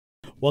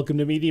Welcome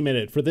to Media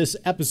Minute. For this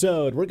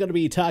episode, we're going to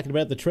be talking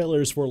about the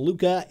trailers for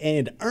Luca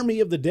and Army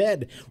of the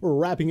Dead. We're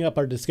wrapping up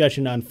our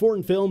discussion on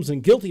foreign films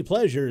and guilty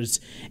pleasures,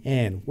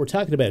 and we're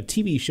talking about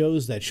TV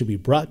shows that should be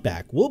brought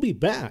back. We'll be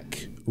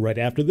back right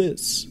after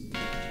this.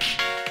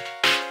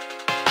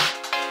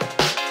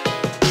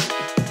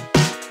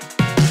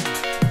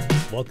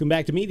 Welcome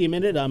back to Media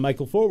Minute. I'm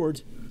Michael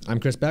Forward.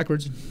 I'm Chris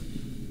Backwards.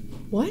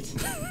 What?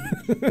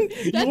 You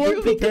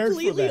weren't prepared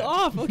for that.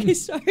 Off. Okay,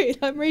 sorry.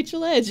 I'm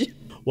Rachel Edge.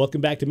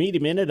 Welcome back to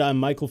Media Minute. I'm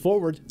Michael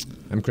Forward.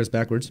 I'm Chris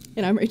Backwards.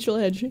 And I'm Rachel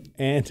Edge.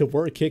 And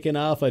we're kicking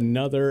off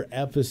another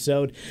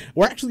episode.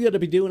 We're actually going to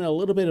be doing a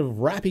little bit of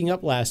wrapping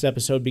up last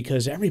episode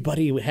because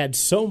everybody had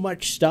so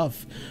much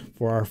stuff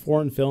for our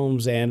foreign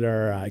films and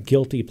our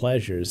guilty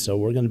pleasures. So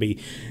we're going to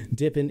be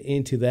dipping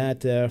into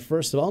that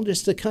first of all,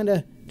 just to kind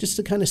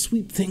of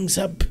sweep things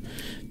up,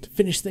 to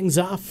finish things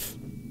off.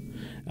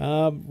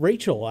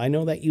 Rachel, I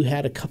know that you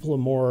had a couple of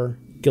more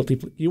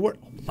guilty. You were.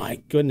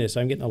 My goodness,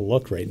 I'm getting a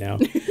look right now.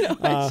 No,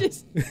 I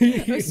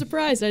was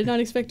surprised. I did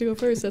not expect to go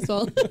first, that's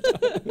all.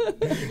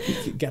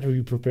 Got to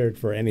be prepared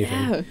for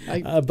anything.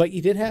 Yeah, but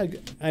you did have,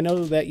 I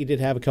know that you did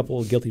have a couple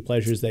of guilty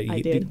pleasures that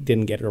you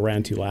didn't get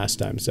around to last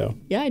time. So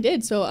yeah, I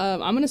did. So I'm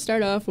going to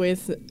start off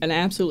with an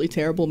absolutely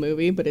terrible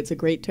movie, but it's a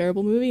great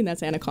terrible movie, and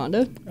that's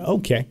Anaconda.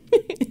 Okay.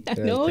 I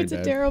know it's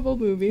a terrible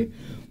movie,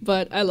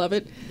 but I love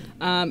it.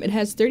 It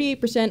has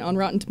 38% on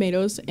Rotten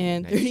Tomatoes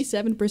and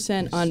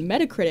 37% on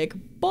Metacritic,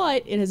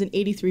 but it has an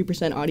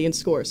 83% audience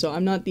score. So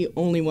I'm not the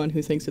only one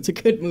who thinks it's a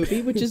good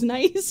movie, which is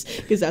nice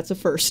because that's a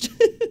first.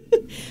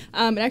 It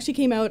actually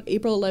came out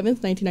April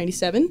 11th,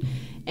 1997,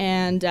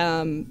 and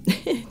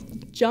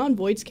John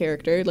Voight's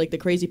character, like the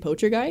crazy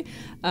poacher guy,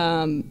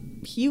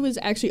 he was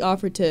actually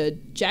offered to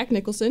Jack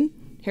Nicholson,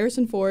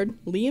 Harrison Ford,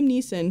 Liam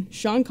Neeson,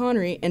 Sean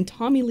Connery, and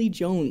Tommy Lee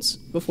Jones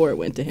before it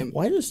went to him.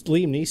 Why does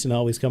Liam Neeson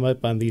always come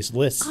up on these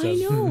lists? I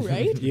know,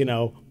 right?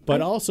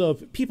 But also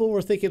people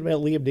were thinking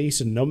about Liam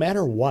Neeson no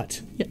matter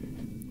what. Yeah,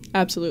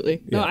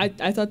 absolutely. Yeah. No,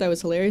 I thought that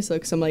was hilarious, though,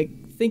 because I'm like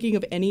thinking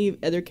of any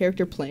other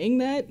character playing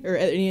that, or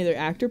any other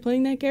actor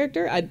playing that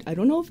character. I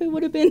don't know if it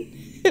would have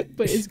been,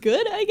 but it's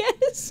good, I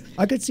guess.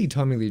 I could see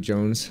Tommy Lee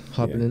Jones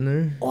hopping in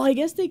there. Well, I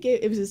guess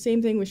it was the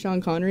same thing with Sean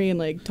Connery and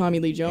like Tommy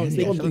Lee Jones.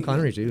 And Sean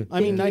Connery too. I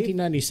mean,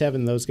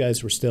 1997, those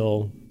guys were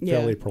still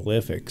fairly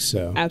prolific.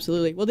 So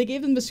absolutely. Well, they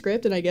gave them the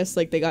script, and I guess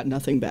like they got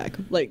nothing back.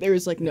 Like there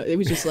was like no, it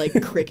was just like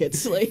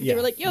crickets. Like they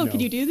were like, "Yo, can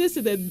you do this?"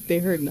 And then they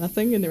heard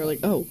nothing, and they were like,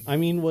 "Oh." I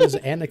mean, was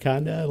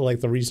Anaconda like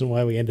the reason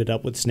why we ended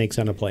up with snakes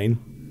on a plane?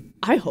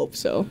 I hope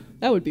so.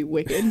 That would be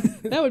wicked.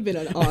 That would have been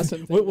an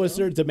awesome thing. Was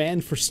there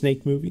demand for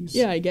snake movies?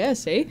 Yeah, I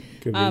guess, eh?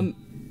 Could be.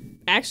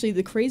 Actually,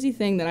 the crazy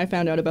thing that I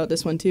found out about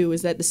this one, too,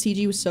 is that the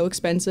CG was so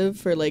expensive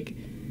for, like,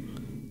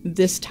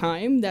 this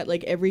time that,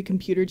 like, every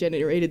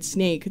computer-generated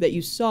snake that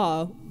you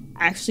saw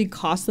actually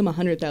cost them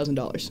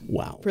 $100,000.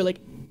 Wow. For,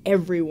 like,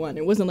 everyone.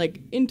 It wasn't, like,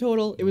 in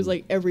total, it was,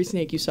 like, every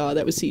snake you saw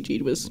that was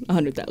CG'd was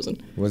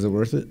 $100,000. Was it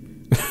worth it?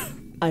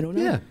 I don't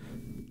know.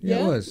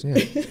 Yeah, it was.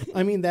 Yeah.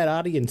 I mean, that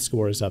audience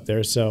score is up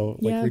there, so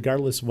like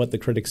regardless of what the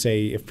critics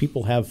say, if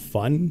people have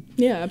fun,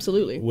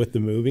 absolutely, with the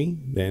movie,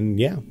 then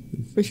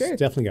for sure, it's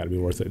definitely got to be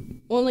worth it.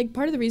 Well, like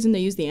part of the reason they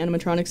used the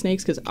animatronic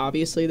snakes because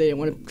obviously they didn't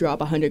want to drop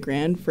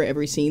 $100,000 for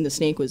every scene the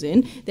snake was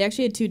in. They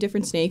actually had two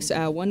different snakes.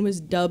 One was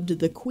dubbed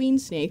the Queen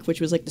Snake,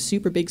 which was like the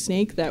super big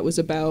snake that was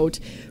about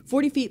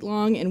 40 feet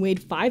long and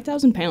weighed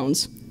 5,000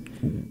 pounds.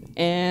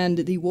 And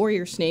the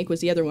Warrior Snake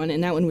was the other one,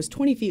 and that one was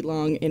 20 feet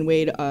long and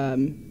weighed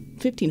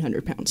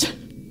 1,500 pounds.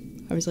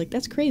 I was like,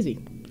 that's crazy.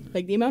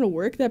 Like the amount of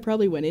work that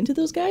probably went into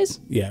those guys.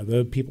 Yeah,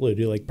 the people who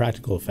do like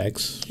practical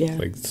effects. Yeah,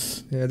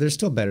 yeah, they're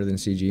still better than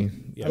CG.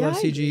 I love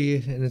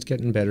CG, and it's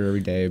getting better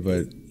every day.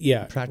 But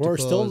we're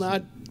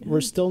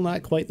still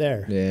not quite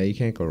there. Yeah, you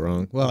can't go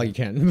wrong. Well, you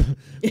can,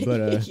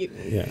 but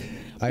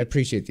I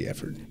appreciate the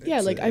effort.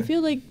 Yeah, like I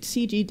feel like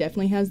CG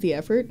definitely has the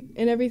effort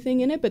and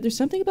everything in it, but there's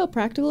something about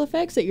practical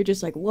effects that you're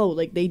just like, whoa,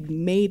 like they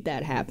made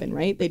that happen,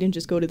 right? They didn't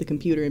just go to the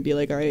computer and be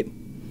like, all right,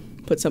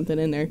 put something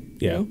in there.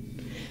 Yeah. You know?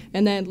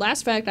 And then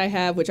last fact I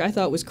have, which I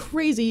thought was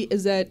crazy,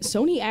 is that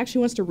Sony actually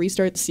wants to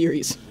restart the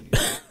series.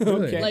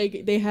 Okay.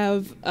 Like they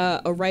have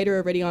a writer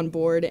already on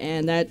board,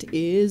 and that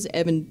is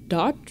Evan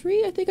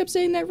Daughtry. I think I'm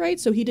saying that right.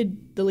 So he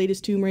did the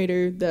latest Tomb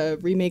Raider, the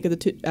remake of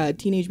the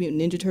Teenage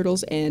Mutant Ninja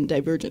Turtles, and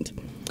Divergent.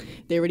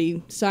 They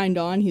already signed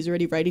on. He's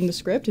already writing the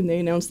script, and they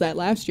announced that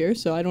last year.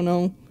 So I don't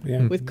know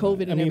with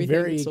COVID and everything.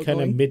 Very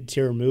kind of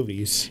mid-tier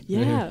movies.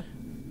 Yeah.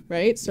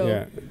 Right?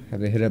 So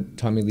have they hit up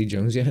Tommy Lee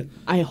Jones yet?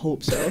 I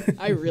hope so.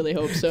 I really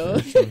hope so.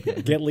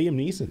 Get Liam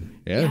Neeson.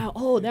 Yeah.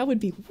 Oh, that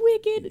would be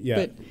wicked. Yeah.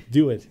 But,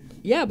 do it.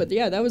 Yeah, but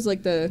that was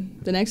like the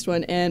next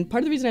one. And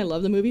part of the reason I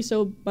love the movie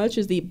so much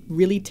is the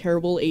really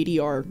terrible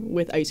ADR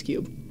with Ice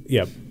Cube.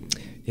 Yep.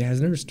 Yeah,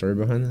 is there a story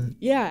behind that?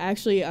 Yeah,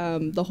 actually,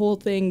 the whole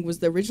thing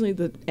was originally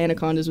the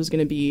Anacondas was going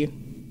to be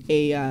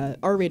a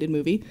R-rated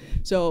movie.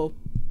 So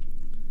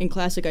in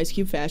classic Ice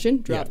Cube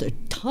fashion, dropped a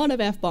ton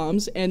of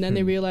F-bombs, and then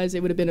they realized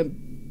it would have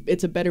been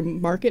it's a better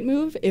market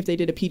move if they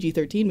did a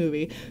PG-13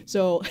 movie.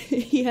 So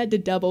he had to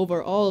dub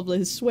over all of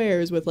his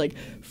swears with like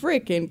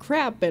frick and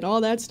crap and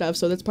all that stuff.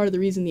 So that's part of the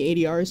reason the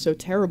ADR is so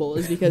terrible,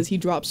 is because he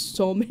drops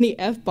so many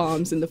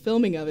F-bombs in the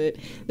filming of it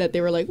that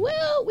they were like,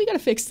 well, we got to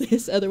fix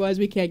this, otherwise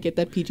we can't get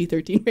that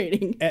PG-13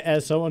 rating.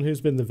 As someone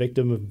who's been the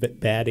victim of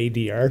bad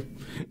ADR,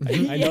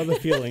 I know the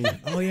feeling.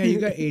 Oh yeah, you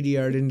got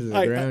ADR'd into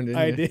the ground, didn't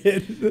I you?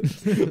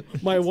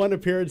 did. My one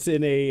appearance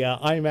in a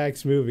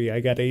IMAX movie, I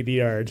got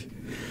ADR'd.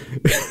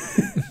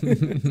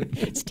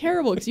 It's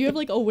terrible because you have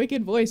like a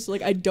wicked voice.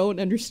 Like, I don't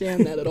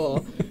understand that at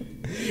all.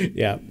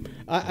 Yeah.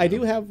 I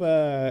do have,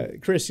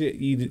 Chris,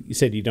 you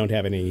said you don't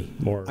have any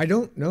more. I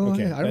don't know.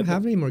 Okay. I don't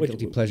have any more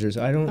guilty pleasures.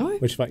 I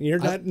don't. Which fine. You're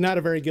not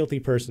a very guilty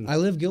person. I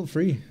live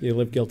guilt-free. You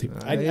live guilty.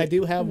 I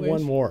do have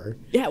one more.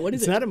 Yeah, what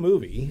is it? It's not a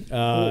movie.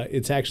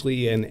 It's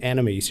actually an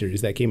anime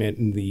series that came out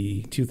in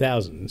the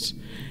 2000s.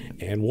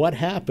 And what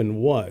happened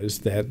was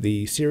that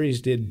the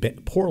series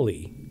did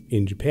poorly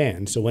in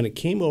Japan. So when it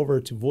came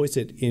over to voice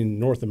it in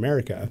North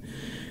America,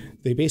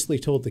 they basically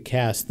told the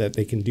cast that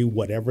they can do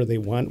whatever they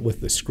want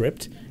with the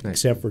script,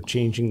 except for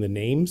changing the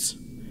names.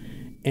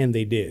 And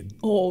they did.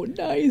 Oh,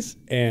 nice.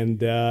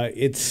 And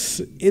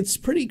it's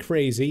pretty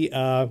crazy.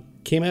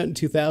 Came out in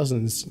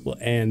 2000s,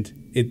 and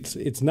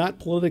it's not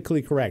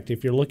politically correct.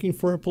 If you're looking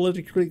for a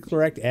politically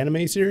correct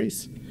anime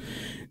series,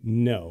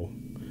 no.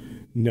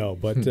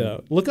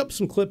 But look up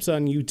some clips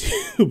on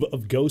YouTube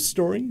of ghost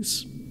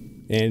stories,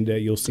 and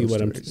you'll see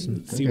what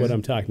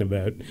I'm talking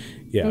about.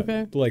 Yeah,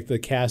 okay. Like the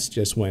cast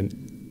just went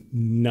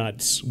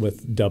nuts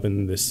with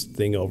dubbing this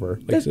thing over.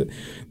 Like,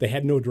 they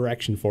had no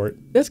direction for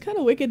it. That's kind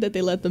of wicked that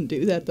they let them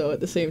do that, though, at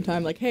the same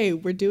time. Like, hey,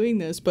 we're doing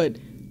this, but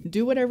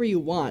do whatever you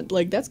want.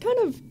 Like, that's kind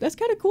of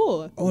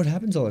cool. Oh, it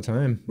happens all the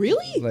time.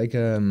 Really? Like,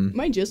 am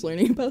I just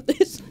learning about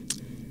this?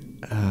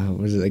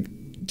 What is it,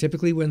 like,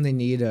 typically when they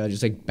need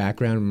just like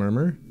background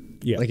murmur?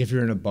 Yeah. Like if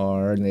you're in a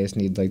bar and they just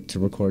need like to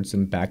record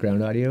some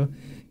background audio,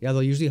 yeah,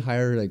 they'll usually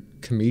hire like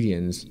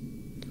comedians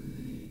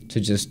to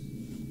just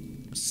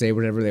say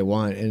whatever they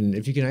want. And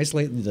if you can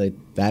isolate like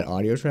that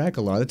audio track,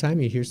 a lot of the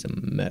time you hear some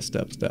messed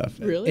up stuff.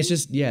 Really? It's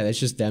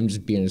just them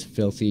just being as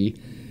filthy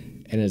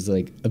and as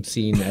like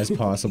obscene as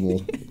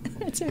possible.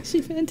 That's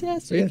actually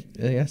fantastic.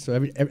 So yeah. So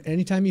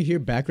anytime you hear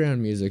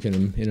background music in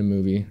a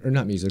movie, or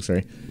not music,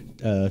 sorry,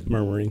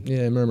 Murmuring.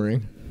 Yeah,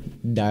 murmuring,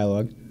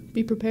 dialogue.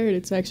 Be prepared.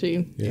 It's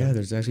actually... Yeah,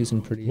 there's actually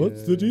some pretty...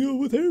 What's the deal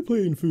with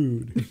airplane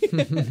food?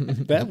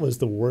 That was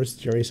the worst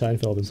Jerry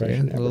Seinfeld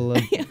impression ever.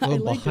 A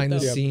little behind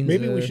the scenes.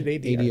 Maybe we should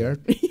ADR.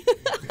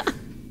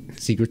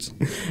 Secrets.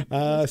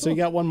 So you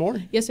got one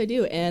more? Yes, I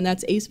do. And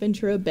that's Ace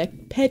Ventura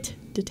Pet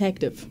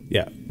Detective.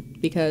 Yeah.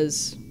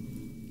 Because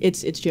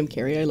it's Jim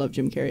Carrey. I love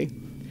Jim Carrey.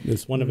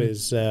 It's one of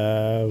his...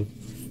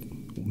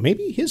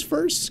 maybe his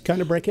first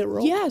kind of breakout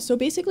role? Yeah, so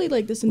basically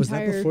like this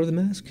entire... Was that before The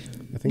Mask?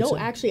 I think so. No,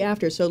 actually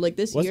after. So like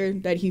this year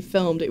that he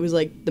filmed, it was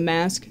like The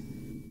Mask,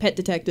 Pet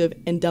Detective,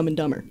 and Dumb and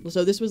Dumber.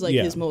 So this was like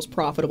his most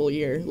profitable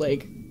year,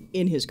 like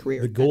in his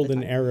career. The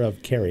golden era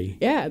of Carrey.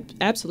 Yeah,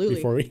 absolutely.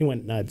 Before he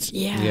went nuts.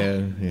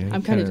 Yeah.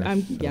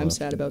 I'm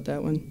sad about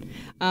that one.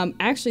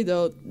 Actually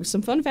though,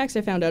 some fun facts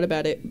I found out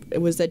about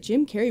it was that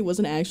Jim Carrey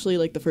wasn't actually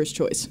like the first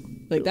choice.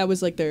 Like that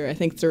was like their, I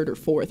think, third or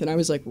fourth. And I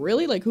was like,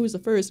 really? Like who was the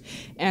first?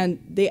 And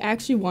they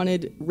actually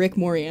wanted Rick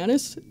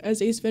Moranis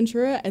as Ace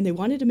Ventura, and they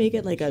wanted to make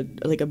it like a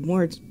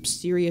more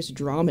serious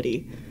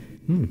dramedy.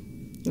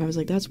 And I was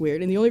like, that's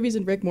weird. And the only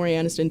reason Rick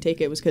Moranis didn't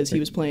take it was because he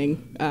was playing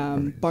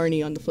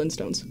Barney on the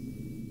Flintstones.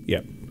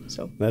 Yep.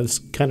 So that's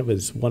kind of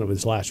one of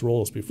his last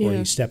roles before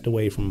he stepped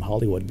away from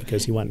Hollywood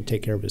because he wanted to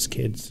take care of his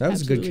kids. That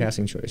was a good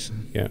casting choice.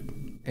 Yeah.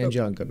 And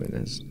John Goodman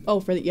is. Oh,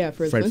 for the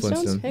Fred Flintstones?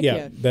 Flintstone. Heck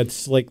Yeah,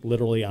 that's like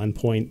literally on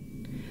point.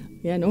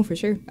 Yeah, no, for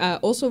sure.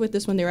 Also with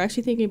this one, they were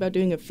actually thinking about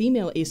doing a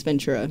female Ace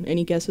Ventura.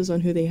 Any guesses on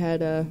who they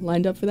had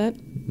lined up for that?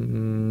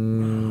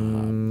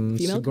 Female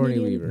Sigourney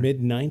comedian? Weaver.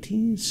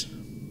 Mid-90s?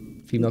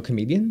 Female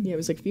comedian? Yeah, it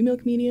was like female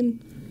comedian.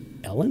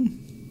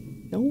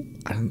 Ellen? No?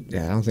 I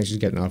don't think she's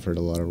getting offered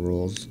a lot of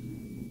roles.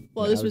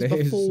 Well, this was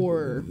nowadays.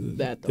 before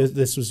that, though.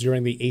 This was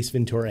during the Ace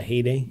Ventura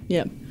heyday?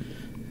 Yeah.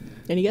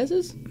 Any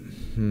guesses?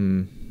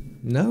 No.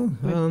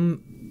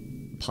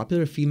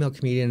 Popular female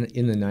comedian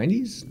in the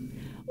 90s?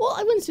 Well,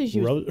 I wouldn't say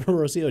she was...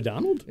 Rosie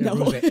O'Donnell? No.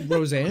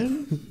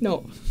 Roseanne?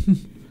 No.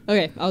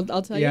 Okay,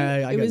 I'll tell you.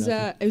 I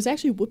it was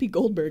actually Whoopi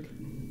Goldberg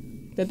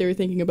that they were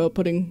thinking about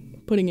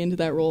putting into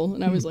that role,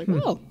 and I was like,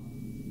 oh.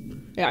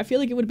 Yeah, I feel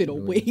like it would have been a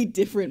way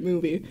different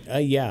movie.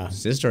 Yeah.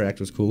 Sister Act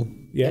was cool.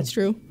 Yeah. That's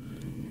true.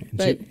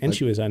 But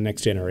she was on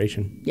Next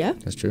Generation. Yeah,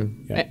 that's true.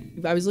 Yeah.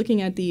 I was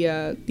looking at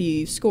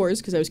the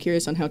scores because I was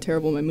curious on how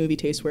terrible my movie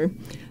tastes were.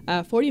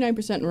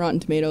 49% on Rotten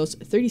Tomatoes,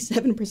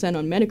 37%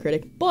 on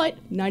Metacritic, but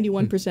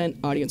 91%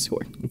 audience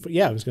score.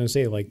 Yeah, I was going to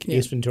say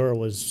Ace Ventura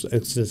was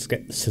a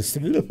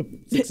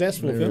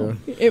successful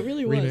film. It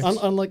really was.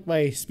 Unlike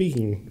my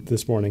speaking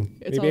this morning,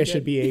 maybe I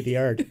should be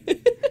ADR'd.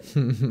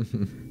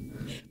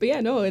 But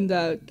yeah, no, and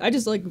I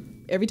just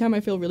every time I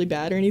feel really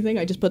bad or anything,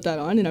 I just put that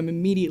on and I'm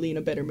immediately in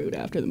a better mood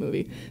after the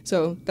movie.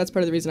 So that's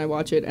part of the reason I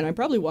watch it, and I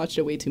probably watched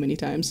it way too many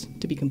times,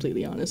 to be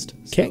completely honest.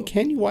 So.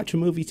 Can you watch a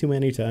movie too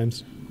many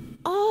times?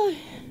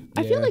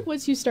 I feel like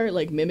once you start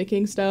like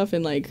mimicking stuff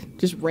and like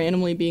just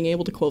randomly being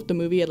able to quote the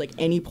movie at like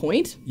any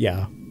point,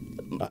 yeah,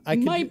 I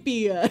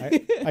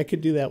could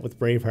do that with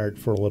Braveheart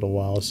for a little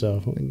while,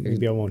 so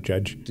maybe I won't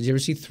judge. Did you ever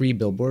see 3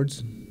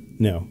 Billboards?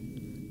 No.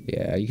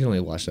 Yeah, you can only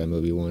watch that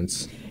movie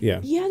once. Yeah.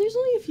 Yeah, there's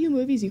only a few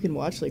movies you can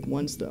watch like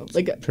once though.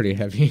 Like pretty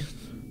heavy.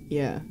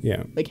 Yeah.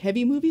 Yeah. Like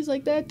heavy movies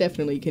like that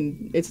definitely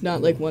can. It's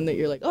not like one that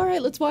you're like, all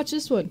right, let's watch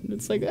this one.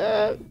 It's like,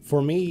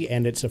 For me,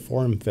 and it's a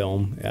foreign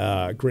film,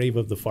 Grave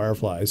of the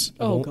Fireflies.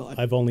 God.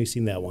 I've only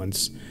seen that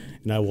once,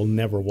 and I will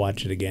never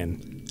watch it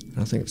again. I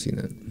don't think I've seen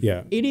that.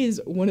 Yeah. It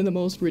is one of the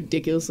most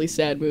ridiculously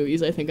sad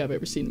movies I think I've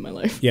ever seen in my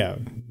life. Yeah.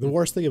 The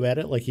worst thing about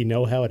it, like, you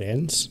know how it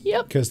ends.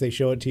 Yep. Because they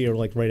show it to you,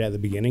 like, right at the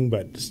beginning,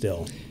 but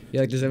still.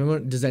 Yeah, like,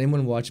 does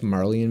anyone watch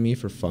Marley and Me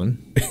for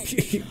fun?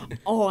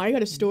 Oh, I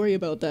got a story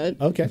about that.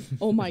 Okay.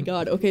 Oh my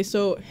God. Okay,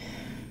 so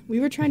we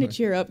were trying to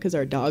cheer up because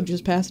our dog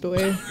just passed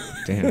away.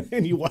 Damn.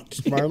 And you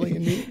watched Marley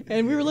and Me?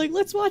 And we were like,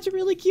 let's watch a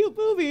really cute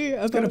movie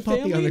about a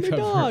puppy family on the and their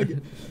cover.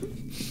 dog.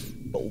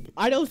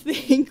 I don't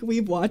think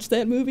we've watched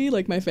that movie.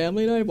 Like, my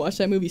family and I have watched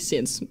that movie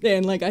since.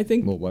 And, like, I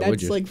think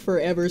that's, like,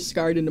 forever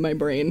scarred into my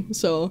brain.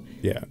 So,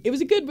 yeah. It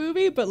was a good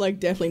movie, but, like,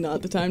 definitely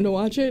not the time to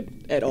watch it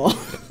at all.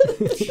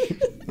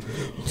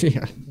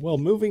 Yeah. Well,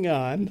 moving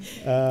on.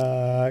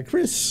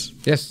 Chris.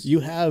 Yes. You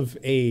have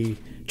a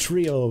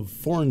trio of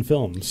foreign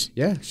films.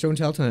 Yeah, show and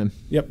tell time.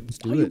 Yep. Let's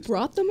do You it.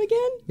 brought them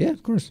again? Yeah,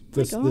 of course.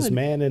 This God.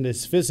 man and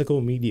his physical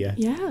media.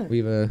 Yeah.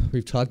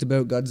 We've talked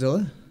about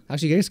Godzilla.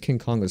 Actually, I guess King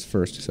Kong was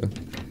first. So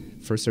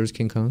first there was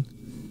King Kong.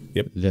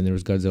 Yep. Then there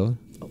was Godzilla.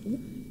 Oh.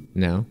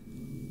 Now,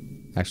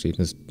 actually,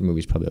 this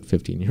movie's probably about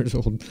 15 years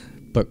old,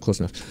 but close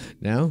enough.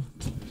 Now,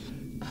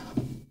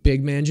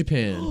 Big Man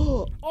Japan.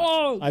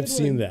 Oh, I've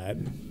seen that.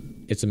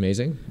 It's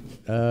amazing.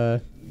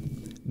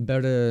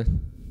 About a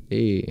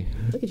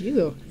Look at you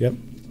go. Yep.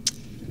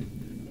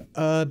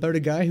 about a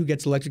guy who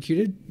gets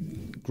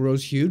electrocuted,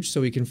 grows huge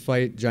so he can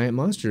fight giant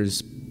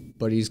monsters,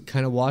 but he's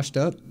kind of washed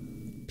up.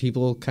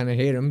 People kind of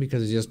hate him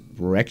because he just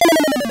wrecked.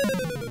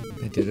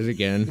 I did it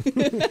again.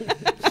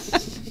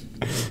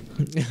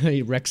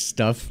 He wrecks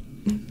stuff.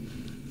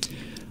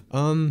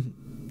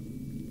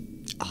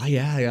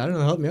 Yeah, I don't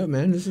know. Help me out,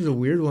 man. This is a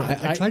weird one.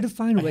 I tried to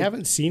find. I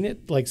haven't seen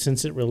it like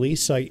since it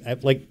released. So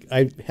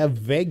I have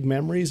vague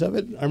memories of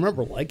it. I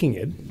remember liking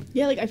it.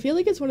 Yeah, like I feel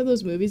like it's one of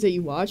those movies that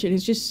you watch and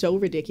it's just so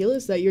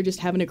ridiculous that you're just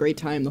having a great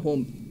time the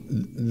whole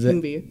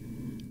movie.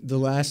 The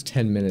last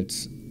 10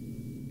 minutes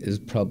is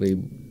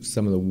probably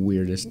some of the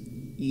weirdest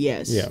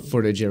Yes.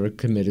 footage ever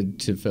committed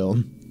to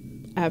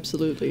film.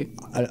 Absolutely.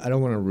 I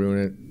don't want to ruin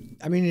it.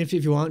 I mean, if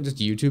you want, just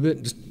YouTube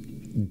it. Just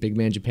Big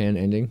Man Japan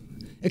ending.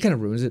 It kind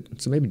of ruins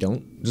it, so maybe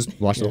don't. Just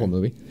watch the whole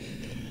movie.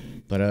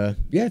 But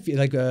yeah, if you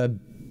like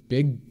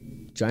big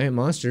giant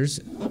monsters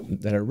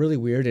that are really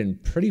weird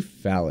and pretty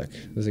phallic.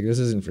 I was like, this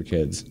isn't for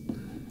kids.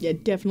 Yeah,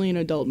 definitely an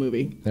adult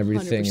movie.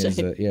 Everything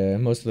 100%. is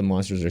most of the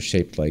monsters are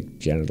shaped like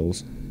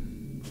genitals.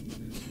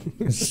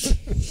 This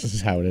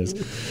is how it is.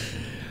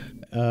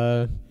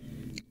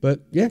 But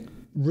yeah,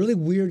 really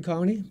weird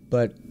comedy.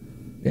 But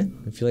yeah,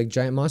 if you like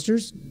giant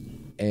monsters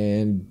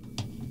and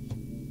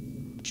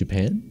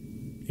Japan.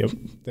 Yep.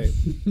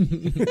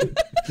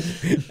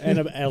 And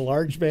a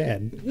large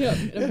band. Yeah,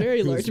 a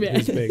very large man.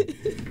 Who's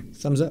big.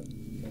 Thumbs up.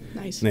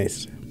 Nice.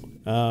 Nice.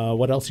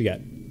 What else you got?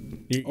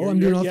 I'm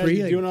doing all three.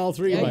 You're doing all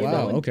three. Yeah, Like, you're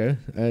Wow. going.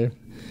 Okay.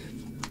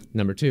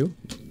 Number 2,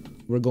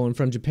 we're going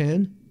from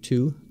Japan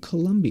to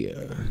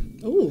Colombia.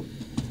 Ooh.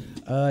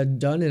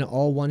 Done in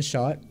all one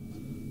shot,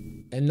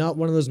 and not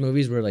one of those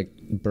movies where like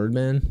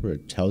Birdman, where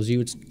it tells you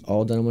it's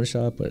all done in one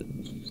shot, but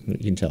you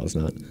can tell it's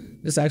not.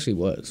 This actually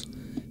was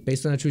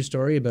based on a true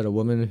story about a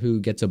woman who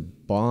gets a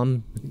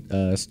bomb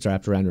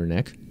strapped around her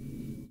neck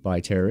by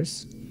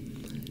terrorists,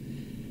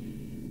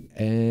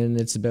 and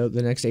it's about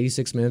the next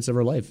 86 minutes of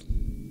her life.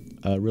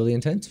 Really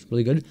intense,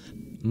 really good.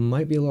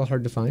 Might be a little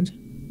hard to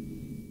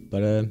find,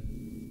 but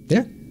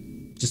yeah,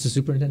 just a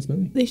super intense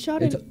movie. They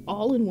shot it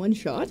all in one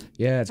shot?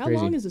 Yeah, it's How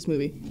crazy. long is this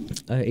movie?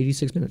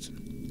 86 minutes.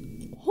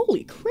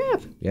 Holy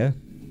crap. Yeah.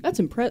 That's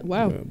impressive.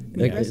 Wow.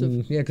 Like,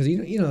 Impressive. yeah, because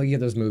you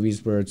get those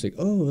movies where it's like,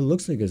 oh, it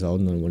looks like it's all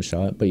done in one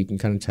shot, but you can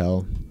kind of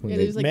tell. When Yeah,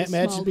 they, there's like a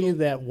Imagine small being little-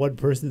 that one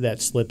person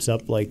that slips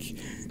up like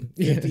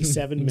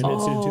 57 minutes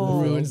into the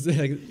room. ruins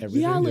like,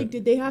 everything. Yeah, like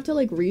did they have to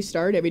like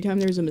restart every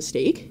time there's a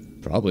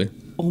mistake? Probably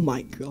Oh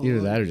my god.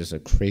 either that or just a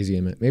crazy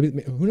image. Maybe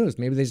who knows?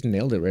 Maybe they just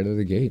nailed it right out of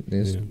the gate.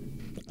 They just-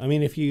 I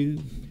mean, if you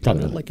Probably done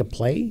it not. like a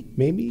play,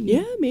 maybe.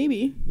 Yeah,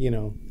 maybe. You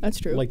know, That's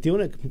true. like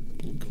doing a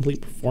complete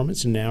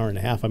performance in an hour and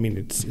a half. I mean,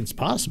 it's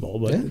possible,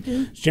 but Yeah.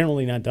 it's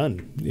generally not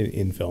done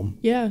in film.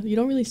 Yeah, you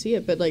don't really see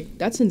it, but like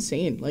that's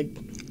insane. Like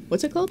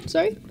what's it called?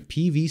 Sorry?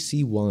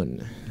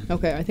 PVC1.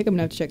 Okay, I think I'm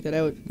gonna have to check that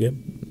out Yep.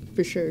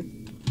 for sure.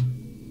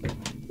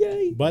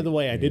 Yay. By the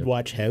way, I did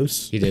watch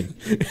House, He did.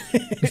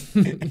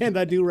 and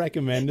I do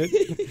recommend it.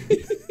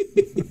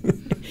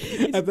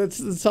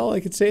 That's all I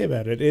could say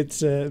about it.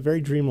 It's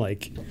very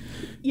dreamlike.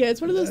 Yeah,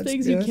 it's one of those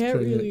things you can't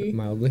really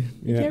mildly.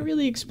 You can't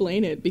really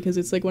explain it because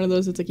it's like one of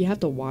those. It's like you have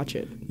to watch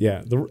it.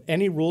 Yeah.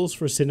 Any rules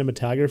for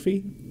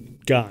cinematography?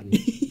 Gone.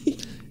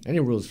 Any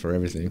rules for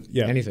everything?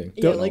 Yeah. Anything?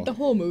 Yeah, like the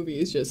whole movie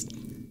is just.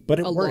 But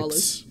it works.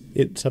 Lawless.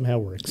 It somehow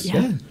works.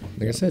 Yeah.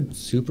 Like I said,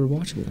 super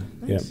watchable.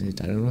 Nice. Yeah.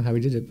 I don't know how we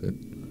did it, but.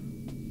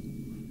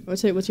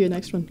 What's your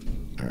next one?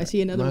 Right. I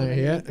see another one.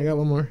 Yeah, I got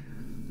one more.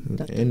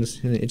 And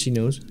an itchy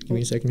nose. Give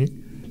me a second here.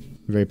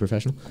 Very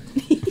professional.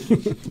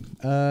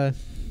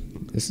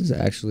 This is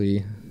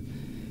actually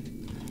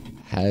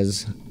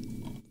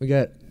we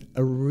got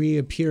a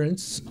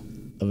reappearance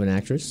of an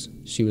actress.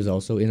 She was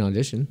also in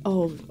audition.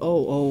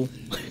 Oh.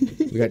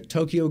 We got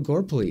Tokyo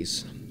Gore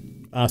Police.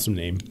 Awesome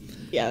name.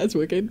 Yeah, that's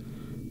wicked.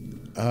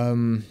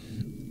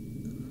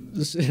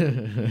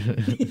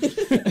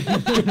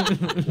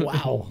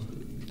 Wow.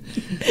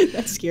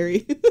 That's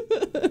scary.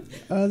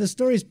 The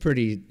story's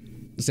pretty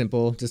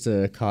simple. Just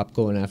a cop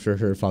going after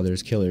her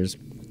father's killers.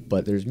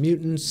 But there's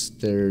mutants.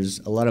 There's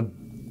a lot of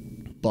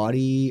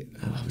body.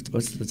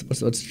 What's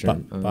the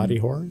term? Body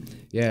horror?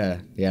 Yeah,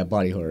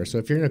 body horror. So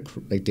if you're in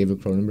like David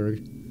Cronenberg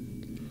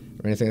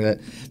or anything like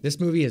that, this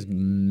movie is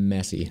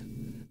messy.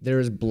 There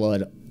is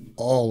blood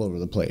all over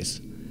the place.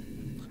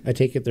 I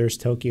take it there's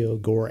Tokyo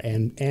Gore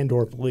and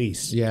or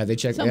Police. Yeah, they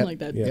check Something like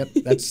that. Yep,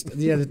 that's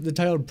The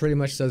title pretty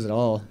much says it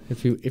all.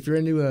 If you're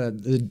into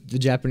the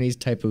Japanese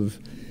type of,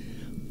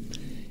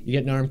 you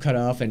get an arm cut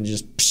off and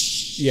just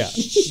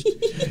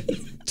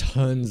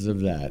tons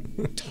of that.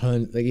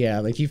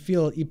 Like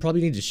you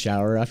probably need to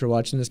shower after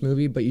watching this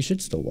movie, but you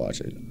should still watch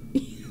it.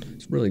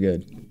 It's really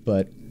good.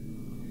 But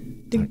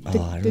did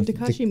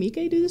Takashi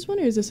Miike do this one,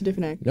 or is this a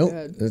different actor? nope,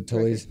 this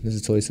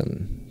is totally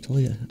something.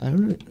 Totally, I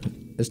don't know.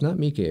 It's not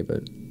Miike,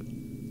 but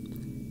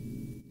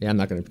yeah, I'm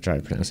not going to try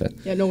to pronounce that.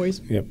 Yeah, no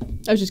worries. Yep.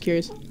 I was just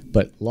curious.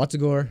 But lots of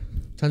gore,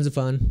 tons of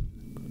fun,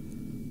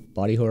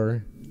 body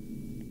horror.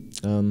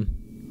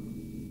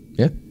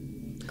 Yeah.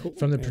 Cool.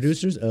 From the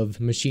producers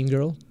of Machine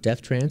Girl,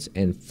 Death Trance,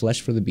 and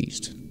Flesh for the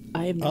Beast.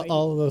 I have no idea.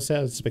 All of those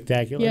sound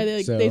spectacular. Yeah,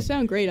 they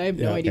sound great. I have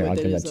no idea what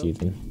that is, to you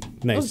though. then.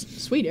 Nice. Oh,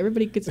 sweet.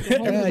 Everybody gets to go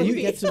home with a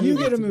movie. You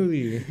get a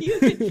movie.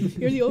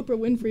 You're the Oprah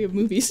Winfrey of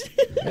movies.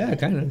 Yeah,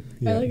 kind of.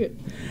 I like it.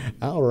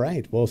 All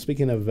right. Well,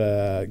 speaking of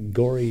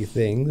gory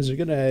things, we're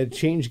going to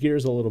change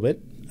gears a little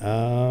bit.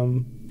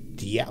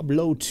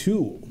 Diablo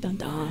 2 Dun,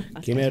 dun.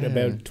 came out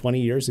about 20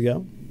 years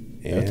ago,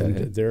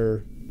 and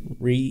they're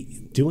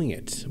redoing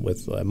it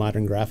with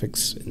modern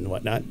graphics and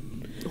whatnot.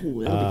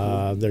 Ooh, that'll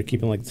be cool. They're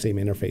keeping like the same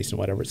interface and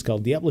whatever. It's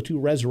called Diablo 2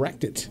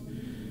 Resurrected.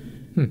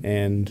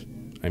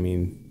 And I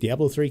mean,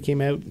 Diablo 3 came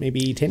out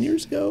maybe 10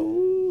 years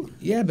ago.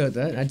 Yeah, about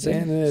that. I'd say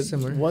And it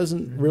similar.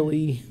 wasn't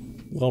really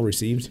well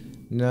received.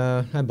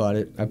 No, I bought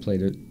it. I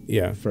played it.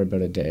 Yeah. For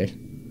about a day.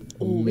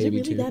 Oh, was it maybe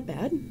really two. that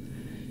bad?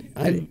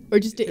 Or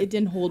just it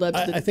didn't hold up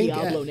to the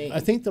Diablo name? I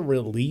think the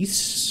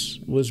release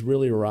was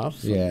really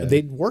rough. Yeah.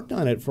 They'd worked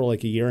on it for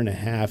like a year and a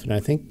half, and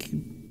I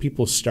think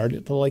people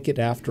started to like it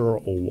after a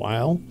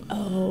while.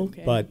 Oh,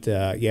 okay. But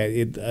I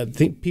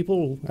think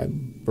people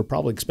were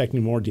probably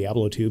expecting more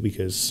Diablo 2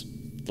 because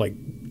like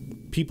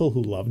people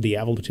who love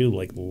Diablo 2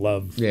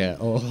 love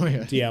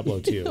Diablo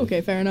 2.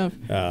 Okay, fair enough.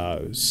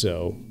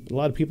 So a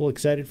lot of people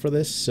excited for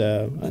this.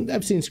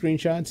 I've seen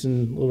screenshots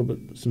and a little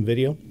bit some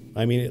video.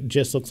 I mean, it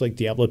just looks like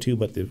Diablo 2,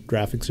 but the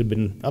graphics have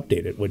been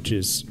updated, which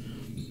is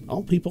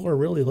all people are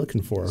really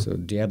looking for. So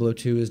Diablo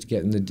 2 is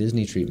getting the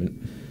Disney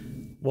treatment.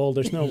 Well,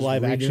 there's no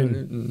live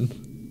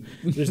action.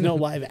 There's no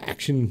live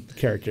action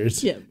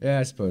characters. Yeah. Yeah,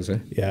 I suppose so.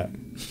 Yeah.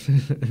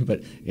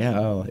 But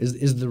yeah,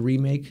 is the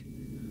remake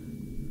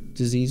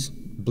disease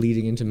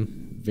bleeding into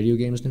video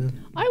games now?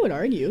 I would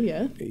argue,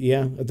 yeah.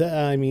 Yeah.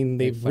 I mean,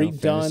 they've Final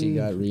Fantasy redone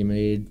got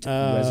remade.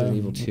 Resident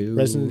Evil 2.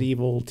 Resident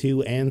Evil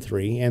 2 and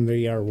 3, and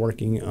they are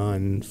working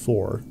on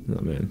 4,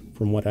 Oh man.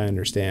 from what I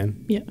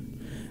understand. Yeah.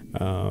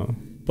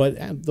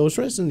 But those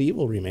Resident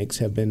Evil remakes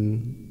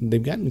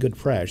they've gotten good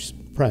press.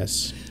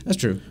 That's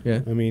true.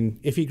 Yeah. I mean,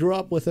 if you grew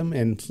up with them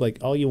and like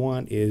all you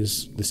want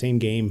is the same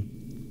game,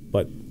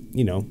 but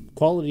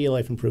quality of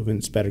life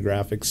improvements, better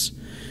graphics.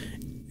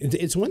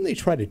 It's when they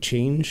try to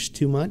change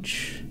too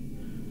much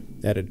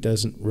that it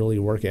doesn't really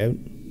work out.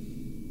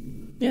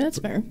 Yeah, that's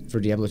fair.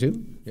 For Diablo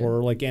 2?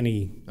 Or like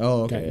any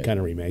kind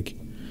of remake.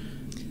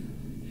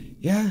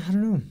 Yeah, I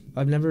don't know.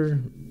 I've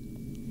never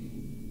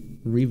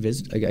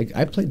revisited.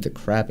 I played the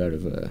crap out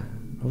of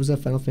what was that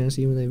Final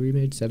Fantasy when they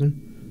remade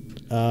 7?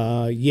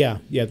 Yeah,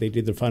 they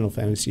did the Final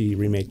Fantasy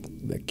remake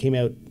that came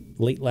out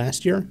late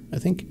last year, I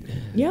think.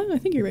 Yeah, I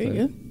think you're right,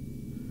 yeah.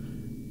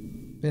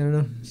 I don't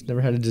know. Just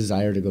never had a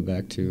desire to go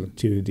back to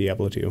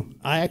Diablo 2.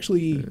 I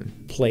actually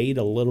played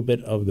a little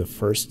bit of the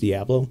first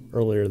Diablo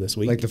earlier this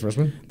week. Like the first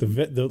one?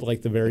 The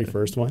very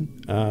first one.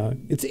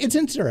 It's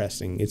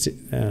interesting. It's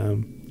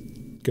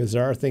because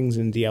there are things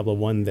in Diablo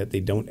 1 that they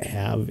don't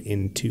have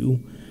in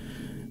 2.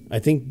 I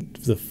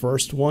think the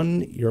first one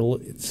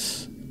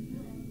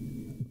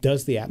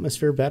does the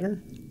atmosphere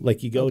better.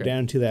 Like you go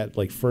down to that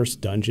like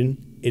first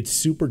dungeon. It's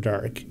super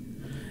dark,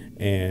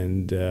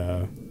 and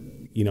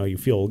you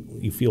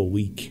feel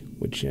weak,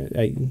 which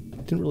I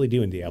didn't really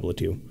do in Diablo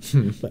 2.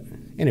 But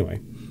anyway.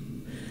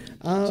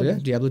 So yeah,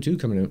 Diablo 2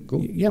 coming out.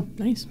 Cool. Yeah.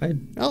 Nice.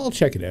 I'll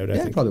check it out, I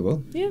think. Probably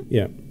will. Yeah.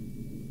 Yeah.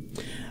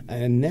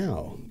 And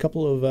now, a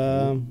couple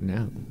of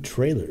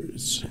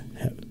trailers.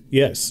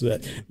 Yes,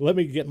 let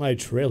me get my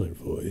trailer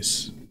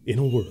voice. In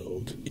a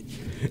world.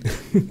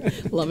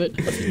 Love it.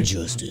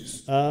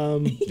 Injustice.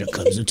 There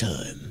comes a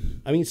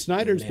time. I mean,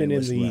 Snyder's been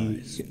in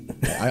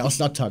the... I'll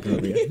stop talking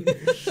over you.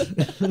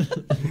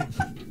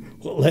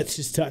 Well, let's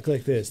just talk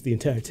like this the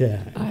entire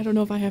time. I don't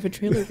know if I have a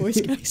trailer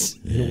voice, guys.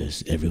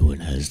 Yes, everyone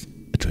has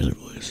a trailer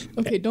voice.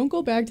 Okay, don't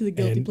go back to the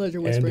guilty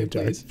pleasure whispering, and a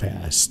dark please.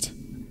 past.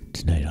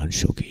 Tonight on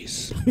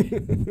Showcase.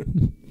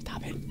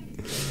 Stop it.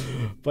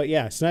 But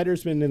yeah,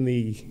 Snyder's been in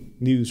the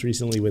news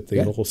recently with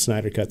the whole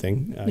Snyder Cut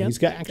thing. He's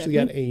got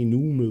a new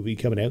movie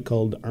coming out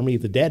called Army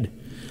of the Dead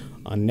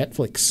on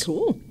Netflix.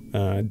 Cool.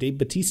 Dave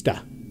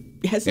Bautista.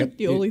 That's like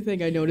the only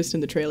thing I noticed in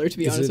the trailer, to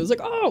be honest. I was like,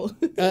 oh!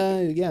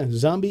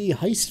 Zombie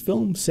heist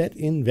film set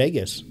in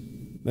Vegas.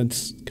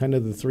 That's kind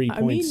of the 3 points.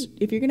 I mean,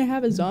 if you're going to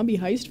have a zombie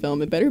heist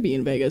film, it better be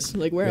in Vegas.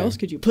 Like, where else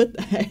could you put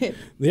that?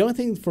 The only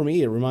thing for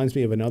me, it reminds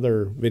me of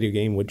another video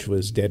game, which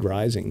was Dead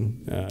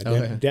Rising.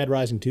 Dead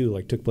Rising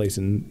 2 took place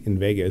in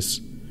Vegas.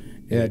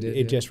 Yeah,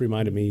 it just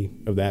reminded me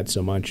of that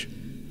so much.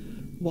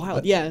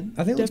 Wild. Yeah,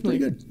 I think it looks definitely.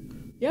 pretty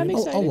good. Yeah, I'm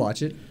excited. I'll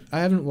watch it. I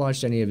haven't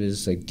watched any of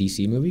his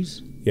DC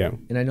movies. Yeah.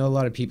 And I know a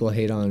lot of people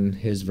hate on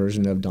his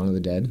version of Dawn of the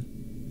Dead.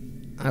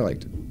 I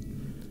liked it.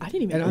 I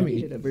didn't even know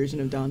he did a version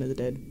of Dawn of the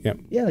Dead. Yep.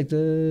 Yeah, like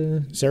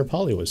the Sarah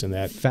Polley was in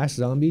that. Fast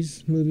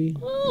Zombies movie.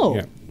 Oh,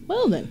 Yeah.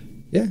 well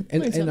then. Yeah,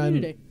 and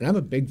today. I'm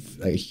a big,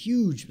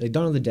 huge,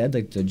 Dawn of the Dead,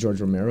 like the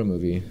George Romero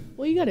movie.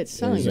 Well, you got it It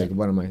signed. was like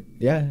one of my,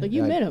 Like,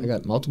 you met him. I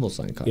got multiple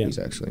signed copies,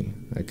 actually.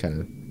 I kind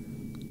of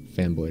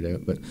fanboyed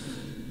out, but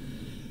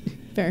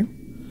Fair.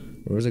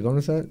 where was I going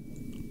with that?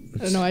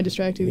 I don't know, I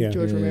distracted you, Yeah.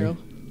 George Romero.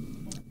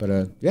 But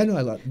I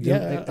love,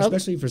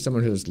 especially for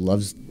someone who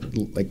loves,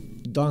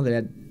 Dawn of the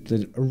Dead.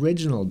 The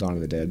original Dawn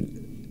of the Dead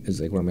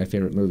is one of my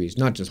favorite movies.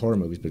 Not just horror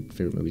movies, but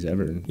favorite movies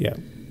ever. And Yeah.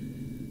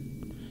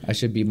 I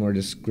should be more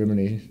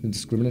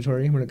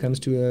discriminatory when it comes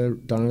to a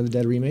Dawn of the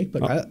Dead remake,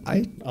 but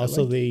I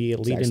Also, like the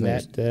lead Zack in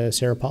Snyder's. that,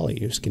 Sarah Polley,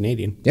 who's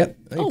Canadian. Yep.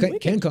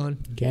 wicked. CanCon.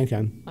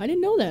 CanCon. I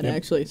didn't know that,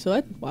 actually.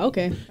 So, wow,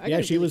 okay.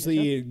 Yeah, she was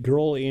the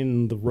girl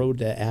in The Road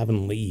to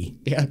Avonlea.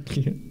 Yeah.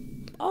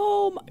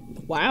 Oh,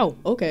 wow.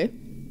 Okay.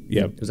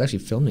 Yep. It was actually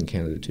filmed in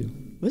Canada too.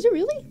 Was it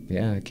really?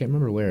 Yeah, I can't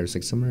remember where.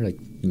 It's somewhere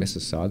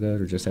Mississauga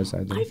or just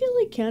outside there. I feel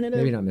like Canada...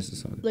 Maybe not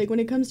Mississauga. When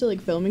it comes to,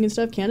 filming and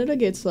stuff, Canada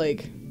gets,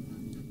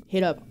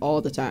 hit up all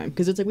the time.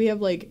 Because it's we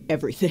have,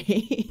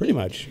 everything. Pretty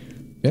much.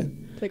 Yeah.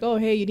 It's oh,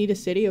 hey, you need a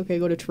city? Okay,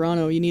 go to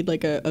Toronto. You need,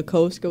 a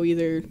coast? Go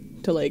either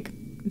to,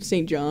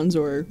 St. John's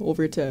or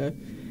over to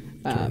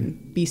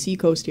BC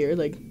coast here.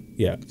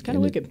 Yeah. It's kind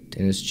of wicked.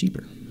 And it's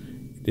cheaper.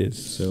 It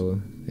is.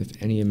 So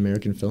if any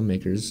American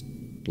filmmakers,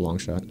 long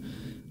shot,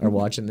 are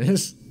watching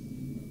this,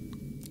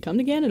 Come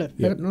to Canada.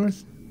 head up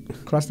north,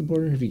 across the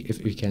border if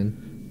you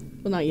can.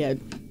 Well, not yet.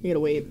 You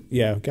gotta wait.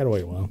 Yeah, gotta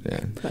wait a while.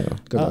 Yeah. So,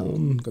 good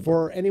luck.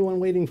 For anyone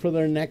waiting for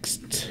their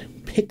next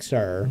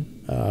Pixar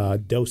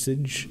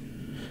dosage,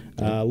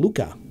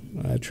 Luca,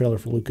 a trailer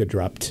for Luca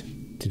dropped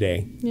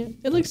today. Yeah,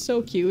 it looks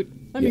so cute.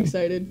 I'm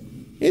excited.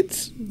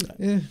 It's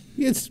I'm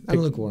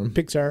lukewarm.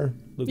 Pixar.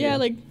 Luca. Yeah,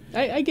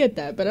 I get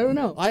that, but I don't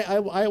know. I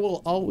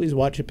will always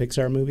watch a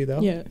Pixar movie though.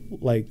 Yeah.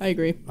 I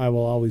agree. I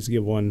will always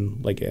give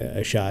one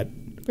a shot.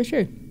 For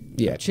sure.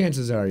 Yeah,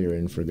 chances are you're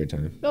in for a good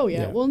time. Oh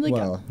yeah. Yeah.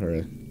 Well,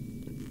 Or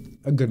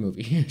a good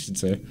movie, I should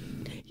say.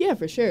 yeah,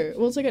 for sure.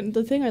 Well, it's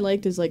the thing I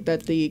liked is that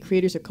the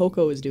creators of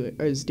Coco is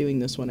doing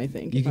this one. I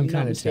think, You if can I'm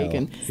not kinda tell.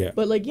 mistaken. Yeah.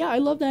 But I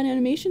love that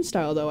animation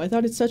style though. I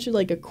thought it's such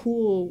a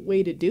cool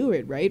way to do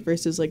it, right?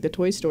 Versus the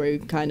Toy Story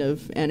kind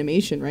of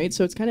animation, right?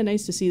 So it's kind of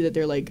nice to see that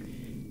they're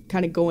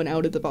kind of going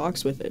out of the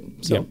box with it.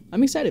 So Yeah.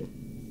 I'm excited.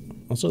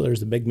 Also, there's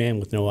the big man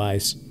with no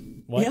eyes.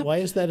 Why, Yeah. why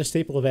is that a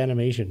staple of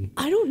animation?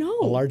 I don't know.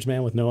 A large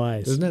man with no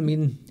eyes. Doesn't that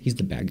mean he's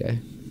the bad guy?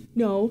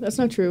 No, that's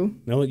not true.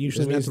 No, it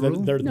usually Isn't means that the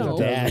rule? they're No.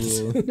 the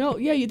dads. No,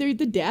 yeah, they're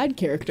the dad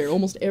character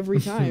almost every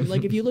time.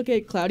 If you look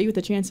at Cloudy with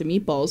a Chance of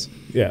Meatballs,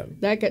 Yeah.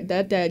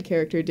 that dad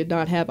character did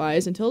not have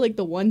eyes until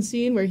the one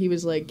scene where he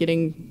was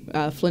getting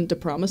Flint to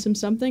promise him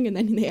something, and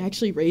then they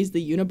actually raised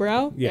the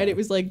unibrow, Yeah. and it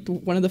was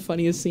one of the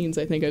funniest scenes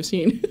I think I've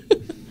seen.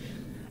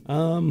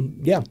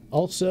 Yeah.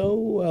 Also,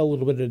 a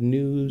little bit of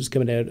news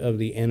coming out of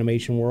the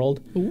animation world.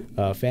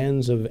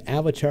 Fans of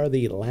Avatar: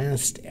 The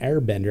Last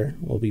Airbender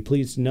will be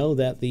pleased to know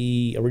that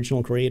the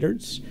original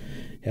creators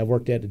have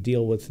worked out a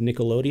deal with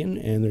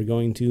Nickelodeon, and they're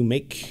going to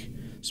make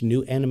some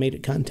new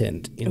animated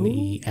content in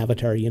the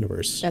Avatar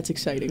universe. That's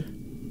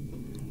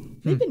exciting.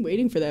 They've been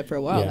waiting for that for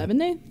a while, Yeah. haven't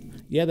they?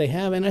 Yeah, they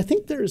have, and I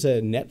think there's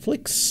a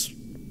Netflix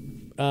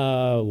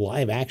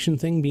live action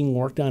thing being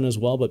worked on as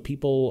well, but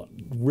people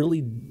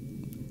really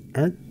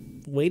aren't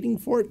waiting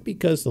for it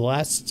because the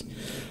last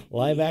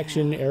live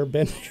action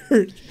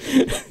Airbender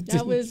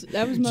That was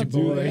my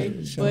boy. But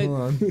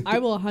Shyamalan. I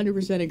will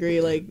 100% agree.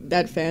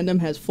 That fandom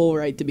has full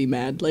right to be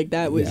mad.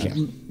 That was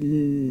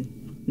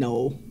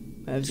no.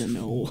 That's a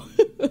no.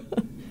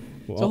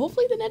 Well, So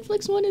hopefully the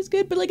Netflix one is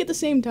good, but like at the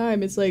same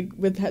time, it's like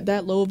with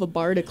that low of a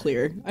bar to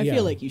clear, I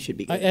feel like you should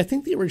be good. I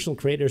think the original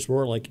creators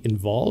were like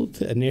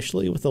involved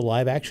initially with the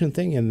live action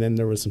thing, and then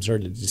there was some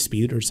sort of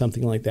dispute or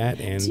something like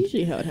that, and It's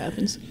usually how it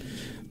happens.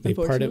 they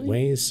parted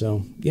ways.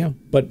 So yeah,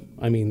 but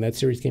I mean that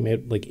series came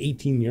out like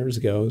 18 years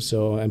ago,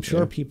 so I'm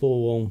sure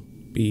people will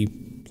be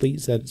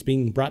pleased that it's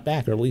being brought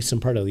back, or at least some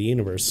part of the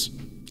universe.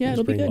 Yeah,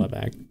 it'll be good.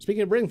 Back.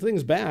 Speaking of bringing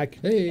things back,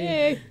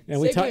 Hey, and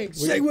we segue. talked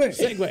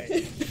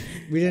Segue.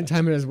 We didn't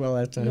time it as well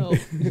last time. No,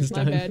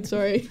 my bad.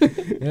 Sorry.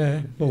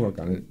 Yeah, we'll work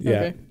on it. Yeah.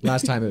 Okay.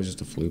 Last time it was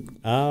just a fluke.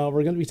 We're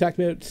going to be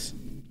talking about.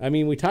 I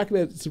mean, we talk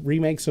about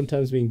remakes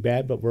sometimes being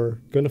bad, but we're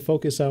going to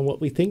focus on what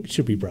we think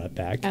should be brought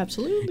back.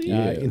 Absolutely.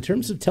 In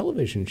terms of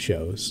television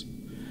shows,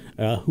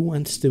 who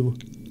wants to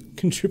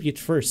contribute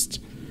first?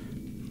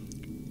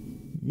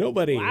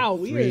 Nobody. Wow,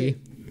 we 3,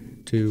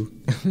 2.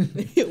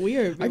 we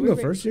are. I can go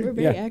first here? We're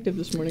very Yeah. active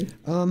this morning.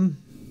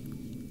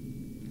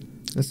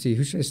 Let's see.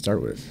 Who should I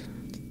start with?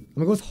 I'm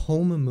gonna go with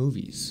home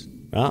movies.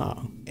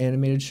 Ah.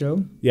 Animated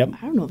show. Yep.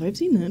 I don't know if I've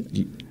seen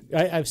that.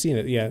 I've seen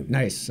it. Yeah.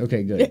 Nice.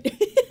 Okay, good.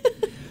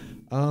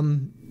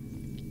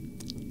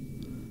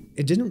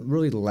 It didn't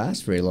really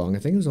last very long. I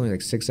think it was only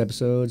like 6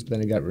 episodes, but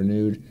then it got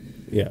renewed.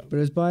 Yeah. But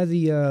it was by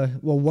the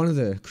one of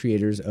the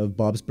creators of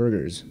Bob's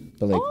Burgers,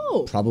 but like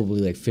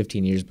probably like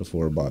 15 years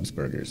before Bob's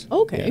Burgers.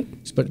 Okay.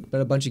 Yeah. But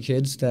a bunch of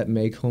kids that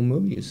make home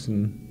movies.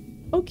 And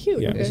Oh,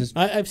 cute. Yeah. Okay. it's just,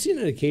 I've seen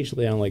it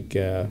occasionally on like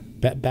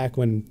back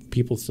when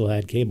people still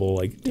had cable,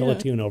 like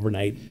Teletoon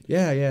overnight,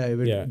 it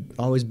would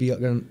always be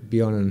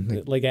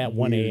on like at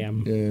 1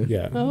 a.m.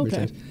 Yeah. Oh, weird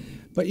okay. times.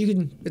 But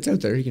it's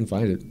out there. You can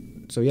find it.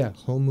 So yeah,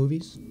 home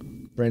movies,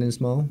 Brandon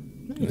Small,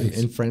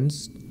 and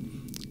friends,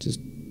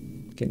 just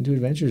get into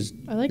adventures.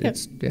 I like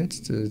it. Yeah,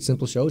 it's a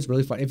simple show. It's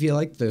really fun. If you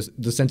like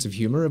the sense of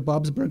humor of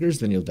Bob's Burgers,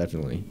 then you'll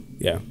definitely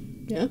Yeah.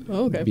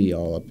 Oh, okay. be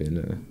all up in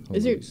home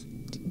movies.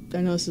 I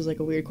know this is like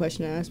a weird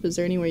question to ask, but is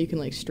there anywhere you can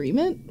like stream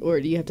it, or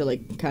do you have to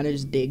like kind of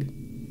just dig?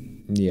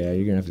 Yeah,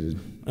 you're gonna have to.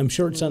 I'm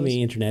sure it's on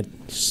the internet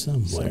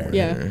somewhere.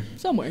 Yeah,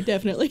 somewhere,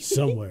 definitely.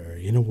 Somewhere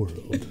in a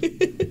world.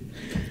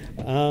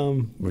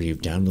 Where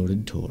you've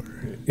downloaded Tor.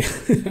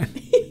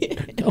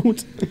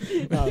 Don't.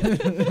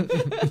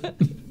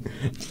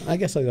 I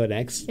guess I'll go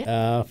next.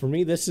 Yeah. For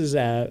me, this is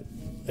a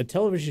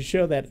television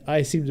show that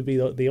I seem to be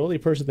the only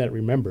person that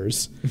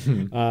remembers.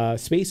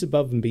 Space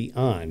Above and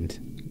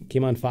Beyond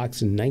came on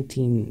Fox in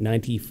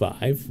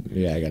 1995.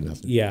 Yeah, I got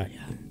nothing. Yeah.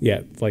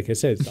 Like I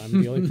said,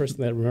 I'm the only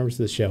person that remembers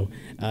this show.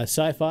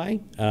 Sci-fi,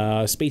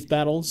 space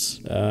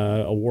battles,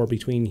 a war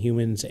between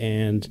humans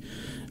and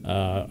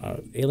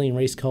alien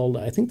race called,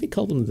 I think they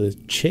called them the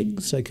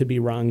Chigs. I could be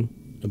wrong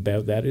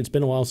about that. It's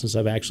been a while since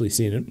I've actually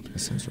seen it. That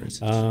sounds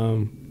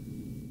racist.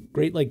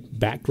 Great like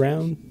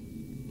background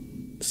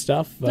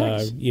stuff.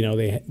 Nice.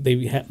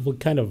 They have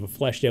kind of a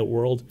fleshed out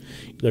world.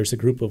 There's a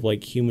group of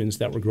like humans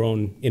that were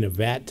grown in a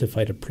vat to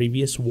fight a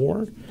previous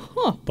war.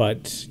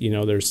 But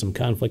there's some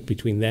conflict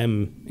between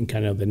them and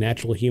kind of the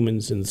natural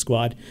humans in the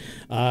squad.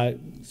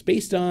 It's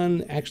based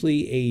on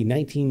actually a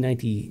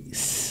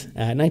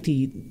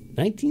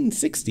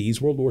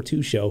 1960s World War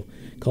II show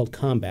called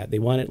Combat. They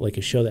wanted like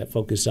a show that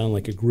focused on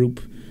like a group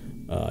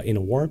in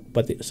a war,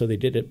 so they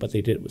did it, but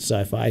they did it with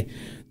sci-fi.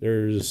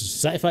 There's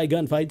sci-fi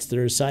gunfights,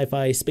 there's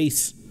sci-fi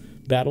space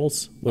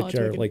battles, which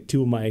are like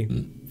two of my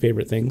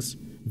favorite things.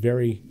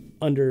 Very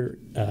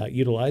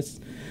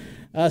underutilized.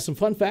 Some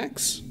fun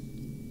facts.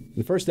 In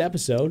the first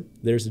episode,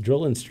 there's a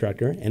drill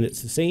instructor, and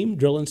it's the same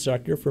drill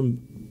instructor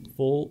from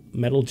Full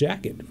Metal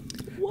Jacket.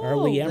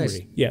 Arlie Emery.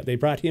 Nice. Yeah, they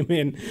brought him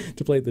in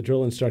to play the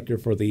drill instructor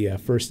for the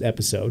first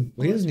episode.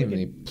 Well, he doesn't even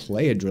really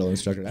play a drill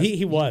instructor.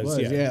 He was.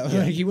 Yeah.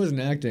 Like, he wasn't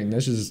acting. He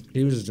was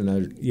just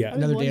another day at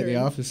the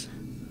office.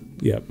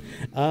 Yep.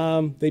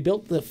 They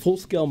built the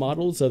full-scale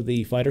models of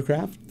the fighter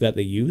craft that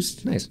they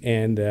used. Nice.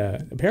 And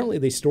apparently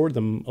they stored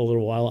them a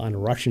little while on a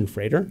Russian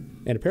freighter.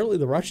 And apparently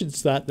the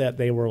Russians thought that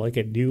they were like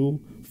a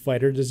new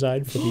fighter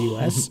design for the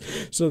U.S.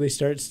 So they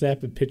started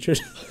snapping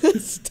pictures,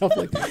 stuff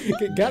like that.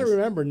 Got to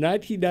remember,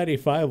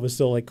 1995 was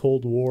still like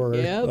Cold War,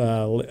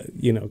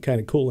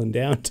 kind of cooling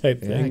down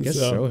type thing. I guess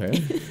so.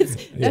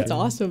 That's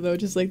awesome, though.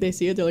 Just like they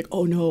see it, they're like,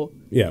 oh, no.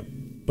 Yeah.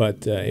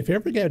 But if you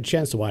ever get a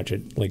chance to watch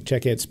it, like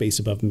check out Space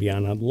Above and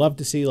Beyond. I'd love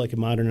to see like a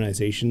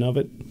modernization of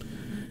it.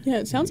 Yeah,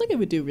 it sounds like it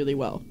would do really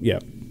well. Yeah.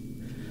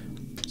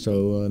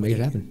 So make it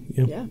happen.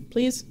 Yeah,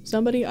 please,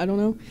 somebody. I don't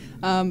know.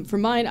 For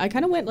mine, I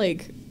kind of went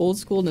like old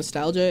school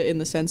nostalgia in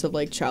the sense of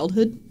like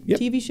childhood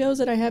TV shows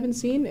that I haven't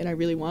seen and I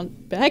really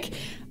want back.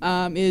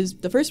 Is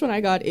the first one I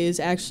got is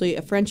actually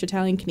a French,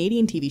 Italian,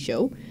 Canadian TV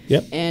show.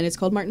 Yep. And it's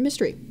called Martin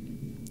Mystery.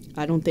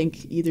 I don't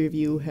think either of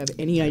you have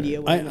any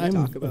idea what I'm going to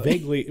talk about.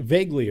 I'm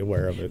vaguely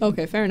aware of it.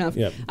 Okay, fair enough.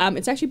 Yep.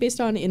 It's actually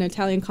based on an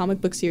Italian comic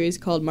book series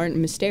called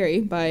Martin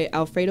Mystery by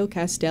Alfredo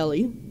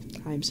Castelli.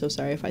 I'm so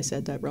sorry if I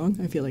said that wrong.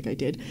 I feel like I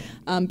did.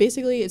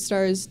 Basically, it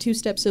stars two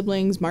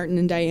step-siblings, Martin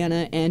and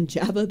Diana, and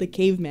Java the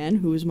Caveman,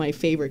 who is my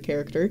favorite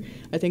character.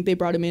 I think they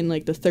brought him in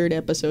like the third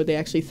episode. They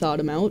actually thawed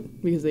him out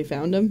because they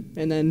found him,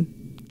 and then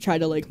try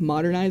to like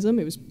modernize them.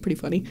 It was pretty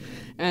funny.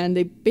 And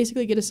they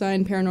basically get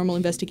assigned paranormal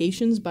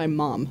investigations by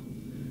mom.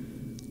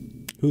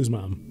 Whose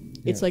mom?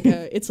 It's like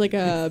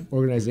a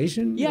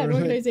organization. Yeah, Or an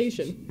like-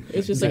 organization.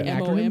 It's just Is like that an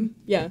MOM. acronym?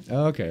 Yeah.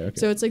 Oh, okay.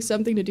 So it's like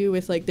something to do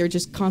with like they're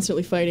just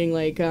constantly fighting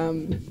like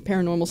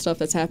paranormal stuff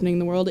that's happening in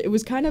the world. It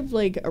was kind of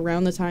like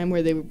around the time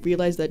where they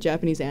realized that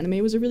Japanese anime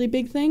was a really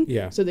big thing.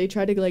 Yeah. So they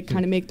tried to like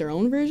kind of make their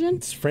own version.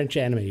 It's French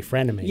anime,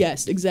 Frenemy.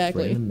 Yes,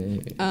 exactly.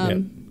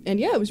 Frenemy. And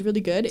yeah, it was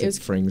really good. It was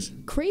Frings.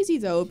 crazy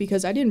though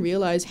because I didn't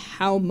realize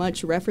how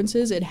much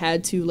references it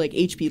had to like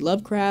H.P.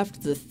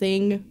 Lovecraft, The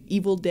Thing,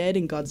 Evil Dead,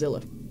 and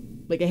Godzilla.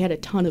 Like I had a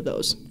ton of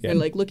those, and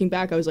like looking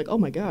back, I was like, "Oh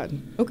my god,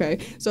 okay."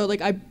 So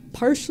like I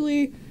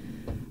partially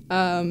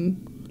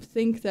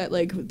think that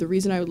like the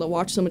reason I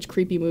watch so much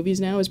creepy movies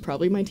now is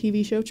probably my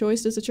TV show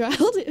choice as a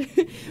child.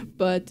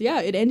 But yeah,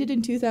 it ended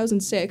in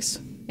 2006,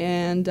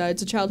 and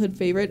it's a childhood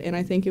favorite, and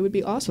I think it would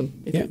be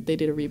awesome if they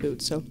did a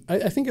reboot. So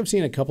I think I've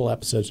seen a couple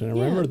episodes, and I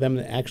remember them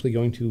actually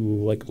going to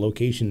like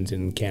locations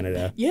in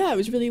Canada. Yeah, it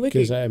was really wicked.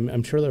 Because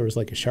I'm sure there was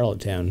like a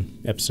Charlottetown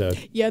episode.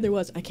 Yeah, there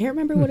was. I can't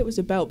remember what it was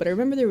about, but I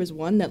remember there was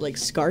one that like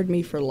scarred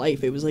me for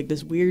life. It was like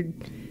this weird,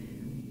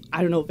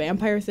 I don't know,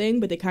 vampire thing,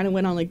 but they kind of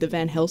went on like the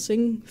Van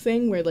Helsing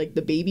thing where like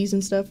the babies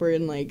and stuff were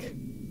in like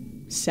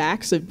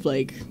sacks of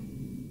like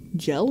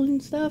gel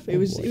and stuff. It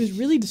was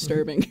really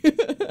disturbing.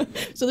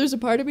 So there's a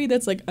part of me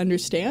that's like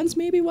understands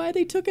maybe why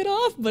they took it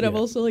off, but I'm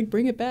also like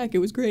bring it back. It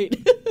was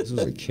great. This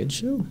was a kid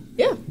show.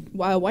 Yeah,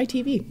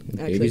 YTV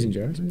actually. Babies in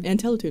Jars. And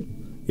Teletoon.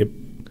 Yep.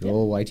 Good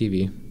old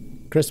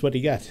YTV. Chris, what do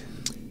you got?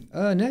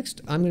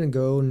 Next, I'm gonna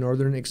go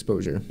Northern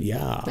Exposure.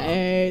 Yeah.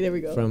 Hey, there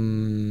we go.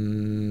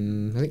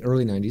 From I think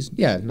early '90s.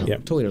 Yeah, no,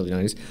 totally early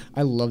 '90s.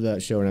 I loved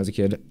that show when I was a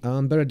kid.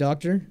 But a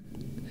doctor,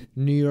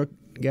 New York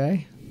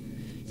guy,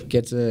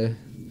 gets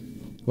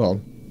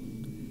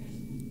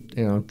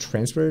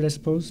transferred, I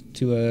suppose,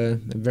 to a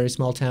very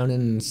small town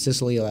in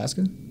Sicily,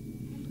 Alaska,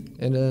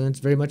 and it's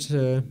very much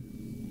a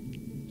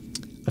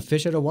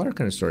fish out of water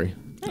kind of story.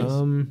 Nice.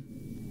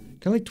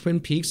 Kind of like Twin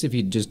Peaks if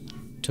you just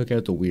took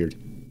out the weird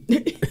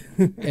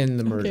and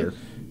the murder.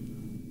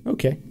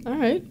 Okay. All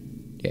right.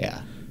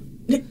 Yeah.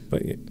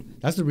 But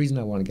That's the reason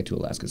I want to get to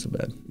Alaska so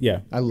bad. yeah,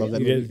 I love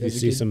that you movie You as a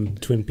see kid. some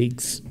Twin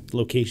Peaks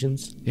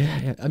locations.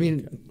 Yeah. I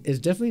mean, it's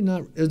definitely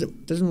not.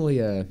 It doesn't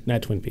really.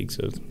 Not Twin Peaks,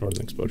 it's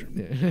Northern Exposure.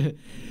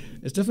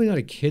 It's definitely not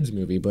a kids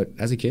movie, but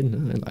as a kid,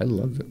 no, I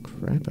loved the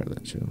crap out of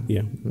that show.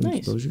 Yeah. Nice.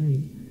 Exposure.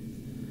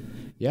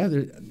 Yeah,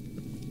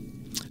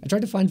 I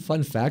tried to find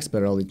fun facts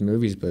about all these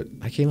movies, but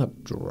I came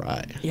up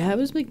dry. Yeah, it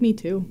was like me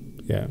too.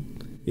 Yeah.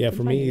 Yeah, for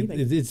find me, anything.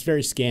 it's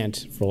very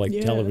scant for like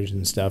television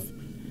and stuff.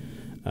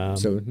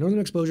 So Northern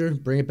Exposure,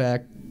 bring it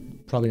back.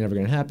 Probably never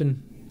going to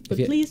happen. But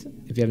please.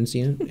 If you haven't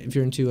seen it, if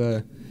you're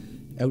into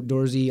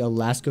outdoorsy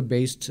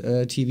Alaska-based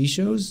TV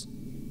shows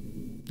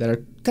that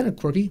are kind of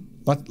quirky,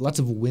 lots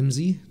of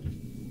whimsy,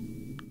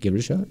 give it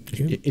a shot.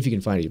 Yeah. If you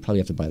can find it, you probably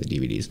have to buy the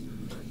DVDs.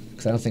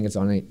 Because I don't think it's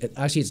on any...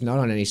 Actually, it's not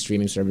on any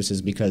streaming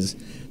services because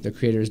the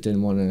creators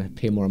didn't want to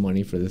pay more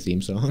money for the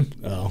theme song.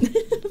 Oh.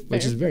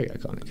 Which is very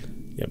iconic.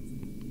 Yep.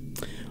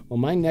 Well,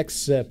 my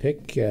next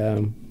pick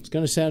is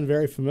going to sound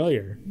very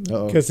familiar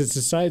Uh-oh. because it's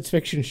a science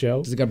fiction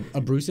show. Does it got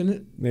a Bruce in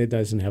it? It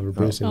doesn't have a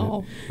Bruce in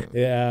Oh. it.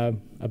 Yeah,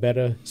 about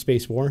a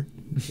space war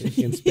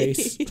in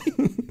space.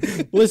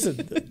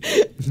 Listen,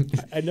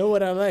 I know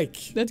what I like.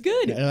 That's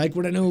good. I like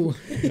what I know.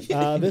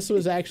 This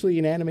was actually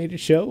an animated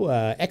show.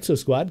 Exo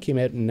Squad came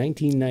out in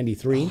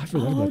 1993. I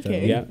forgot about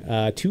okay. that.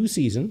 Yeah, 2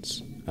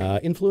 seasons.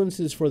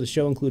 Influences for the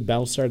show include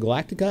Battlestar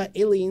Galactica,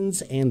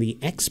 Aliens, and the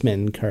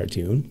X-Men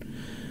cartoon.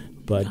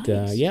 But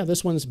Nice. yeah,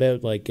 this one's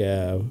about like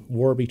a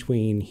war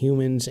between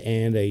humans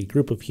and a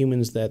group of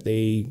humans that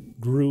they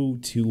grew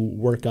to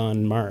work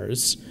on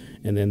Mars,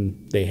 and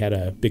then they had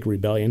a big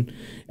rebellion.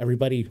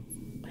 Everybody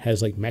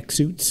has like mech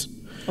suits.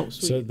 Oh,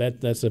 sweet. So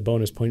that's a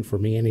bonus point for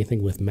me.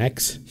 Anything with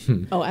mechs.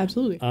 Oh,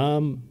 absolutely.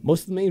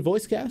 Most of the main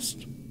voice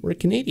cast were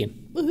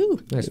Canadian.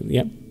 Woohoo. Nice.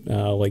 Yep.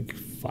 Like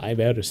 5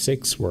 out of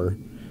 6 were.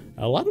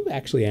 A lot of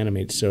actually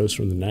animated shows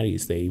from the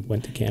 90s, they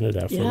went to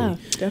Canada for Yeah,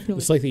 definitely.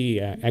 It's like the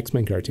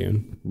X-Men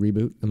cartoon.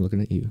 Reboot. I'm looking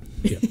at you.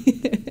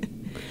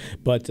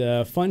 But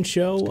fun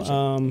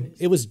show.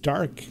 It was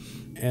dark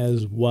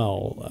as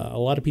well. A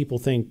lot of people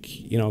think,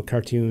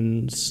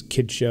 cartoons,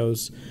 kid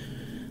shows.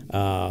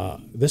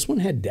 This one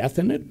had death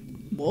in it,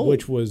 Whoa.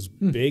 which was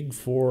big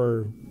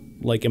for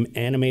like an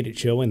animated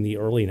show in the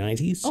early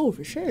 90s. Oh,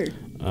 for sure.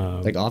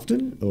 Like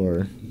often?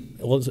 Or...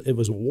 It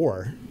was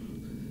war.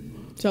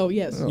 So,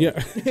 yes. Oh. Yeah.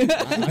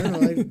 I don't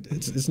know.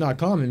 It's not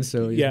common,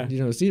 so you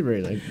don't see it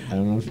very. I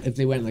don't know if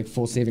they went like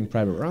full Saving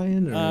Private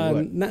Ryan or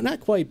what.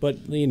 Not quite, but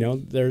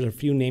there's a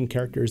few named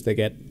characters that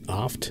get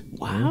offed.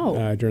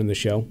 Wow. During the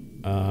show.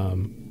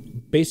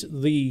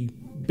 Basically,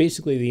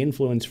 the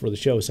influence for the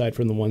show, aside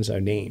from the ones I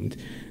named,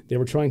 they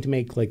were trying to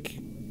make like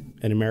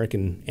an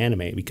American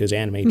anime because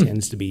anime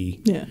tends to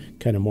be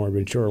kind of more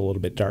mature, a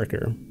little bit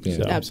darker. Yeah.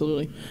 So,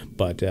 Absolutely.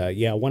 But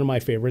one of my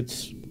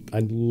favorites.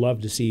 I'd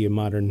love to see a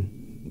modern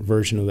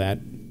version of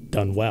that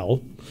done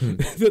well.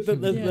 That's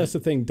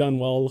the thing, done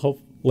well.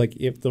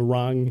 If the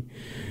wrong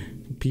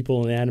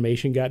people in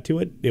animation got to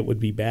it, it would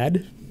be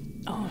bad.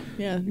 Oh,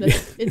 yeah.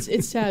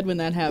 It's sad when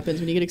that happens,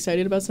 when you get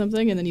excited about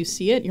something and then you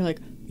see it and you're like,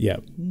 Yeah.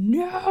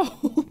 no!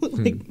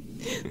 Like,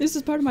 this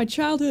is part of my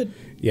childhood.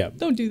 Yeah.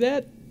 Don't do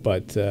that.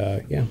 But,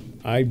 yeah,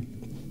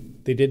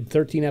 they did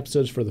 13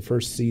 episodes for the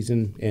first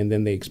season, and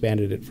then they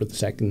expanded it for the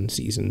second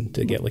season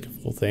to get, like, a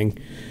full thing.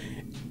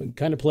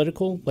 Kind of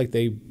political. Like,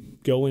 they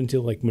go into,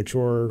 like,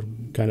 mature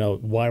kind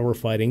of why we're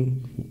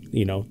fighting.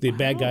 You know, the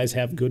bad guys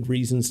have good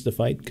reasons to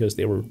fight because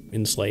they were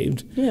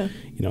enslaved. Yeah.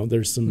 You know,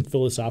 there's some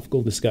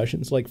philosophical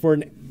discussions. Like, for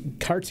a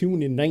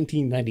cartoon in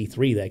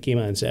 1993 that came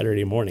on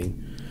Saturday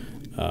morning.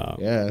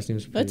 Yeah, that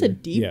seems pretty That's a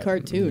deep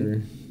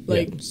cartoon.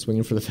 Like,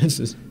 swinging for the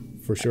fences.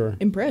 For sure.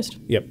 Impressed.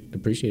 Yep.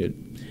 Appreciate it.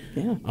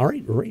 Yeah. All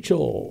right,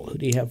 Rachel, who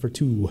do you have for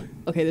 2?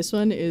 Okay, this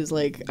one is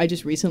like, I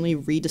just recently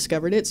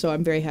rediscovered it, so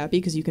I'm very happy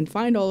because you can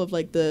find all of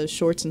like the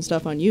shorts and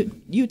stuff on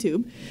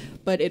YouTube.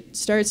 But it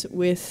starts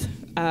with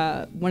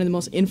one of the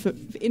most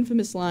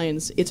infamous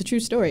lines. It's a true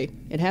story.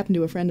 It happened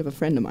to a friend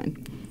of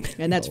mine.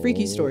 And that's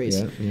Freaky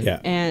Stories. Yeah.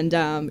 And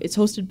it's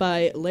hosted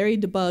by Larry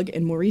DeBug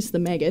and Maurice the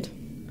Maggot.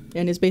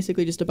 And it's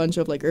basically just a bunch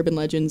of like urban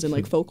legends and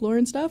like folklore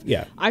and stuff.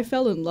 Yeah. I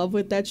fell in love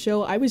with that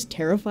show. I was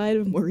terrified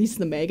of Maurice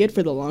the Maggot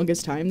for the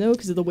longest time though,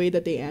 because of the way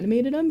that they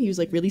animated him. He was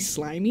like really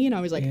slimy, and I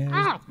was like,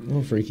 ah. A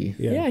little freaky.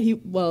 Yeah. Yeah,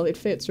 it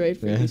fits, right?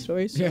 Freaky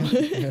Stories. So.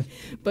 Yeah.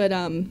 But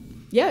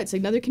yeah, it's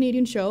another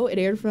Canadian show. It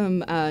aired from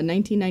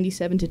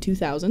 1997 to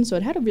 2000, so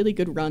it had a really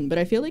good run. But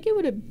I feel like it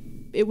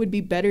would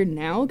be better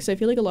now, because I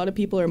feel like a lot of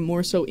people are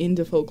more so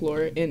into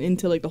folklore and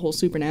into like the whole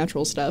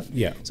supernatural stuff.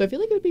 Yeah. So I feel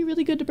like it would be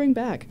really good to bring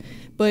back.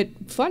 But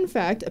fun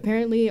fact,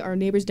 apparently our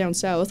neighbors down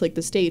south, like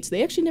the States,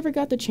 they actually never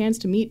got the chance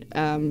to meet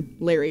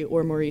Larry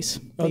or Maurice.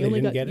 Oh, they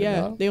only didn't get it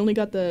at all? They only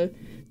got the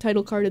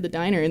title card of the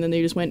diner, and then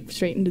they just went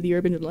straight into the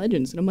urban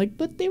legends. And I'm like,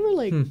 but they were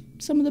like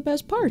some of the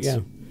best parts. Yeah.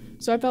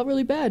 So I felt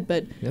really bad,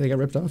 but Yeah, they got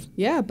ripped off.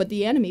 yeah, but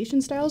the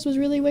animation styles was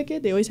really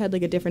wicked. They always had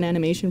like a different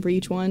animation for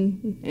each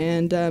one,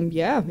 and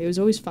yeah, it was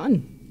always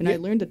fun. And I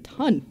learned a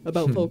ton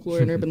about folklore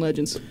and urban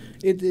legends.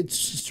 It's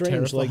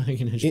strange. Like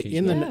Terrifying in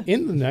education.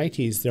 in the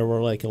 90s, there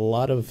were like a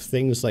lot of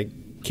things like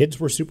kids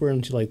were super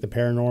into like the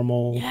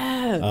paranormal.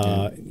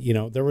 Yeah. You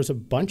know, there was a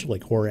bunch of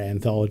like horror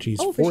anthologies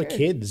Oh, for for sure.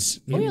 kids.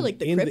 Oh, yeah, like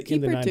The Crypt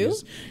Keeper, too?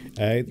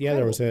 Yeah,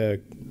 there was a.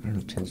 I don't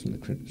know, Tales from the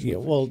Crypt. Yeah,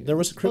 well, there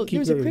was a Crypt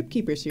Keeper. There was a Crypt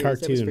Keeper series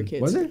cartoon. that was for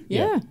kids. Was there?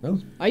 Yeah.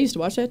 Oh. I used to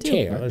watch that too.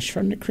 Tales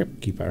from the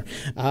Crypt Keeper.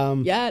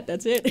 Yeah,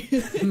 that's it.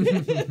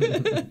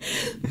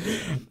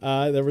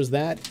 There was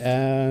that.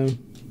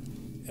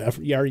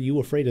 Are You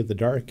Afraid of the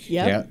Dark?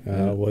 Yeah.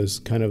 Was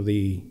kind of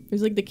the. It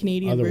was like the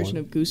Canadian Other version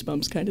one. of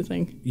Goosebumps kind of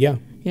thing. Yeah.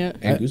 Yeah.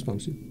 And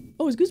Goosebumps too.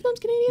 Oh, is Goosebumps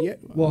Canadian? Yeah.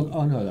 Well,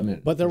 oh no, I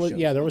mean. But there was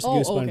there was a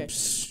Goosebumps okay.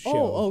 show.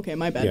 Oh, okay,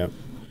 my bad. Yeah.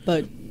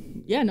 But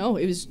yeah, no,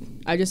 it was.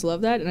 I just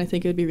love that, and I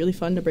think it would be really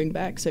fun to bring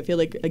back. Because I feel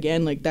like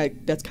again, like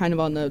that's kind of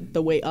on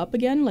the way up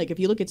again. Like if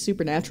you look at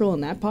Supernatural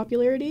and that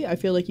popularity, I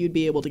feel like you'd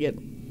be able to get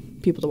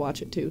people to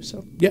watch it too.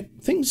 So Yeah,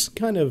 things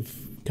kind of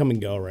come and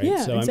go, right?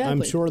 Yeah, so I'm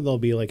exactly. sure there'll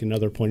be like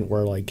another point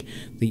where like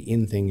the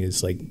in thing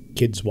is like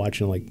kids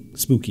watching like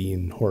spooky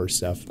and horror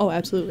stuff. oh,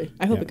 absolutely.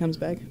 I hope Yeah. it comes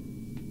back.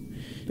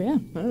 But yeah,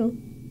 I don't know.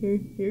 Here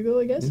you go,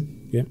 I guess.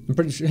 Yeah. I'm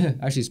pretty sure.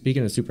 Actually,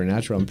 speaking of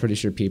Supernatural, I'm pretty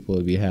sure people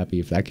would be happy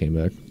if that came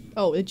back.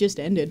 Oh, it just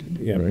ended.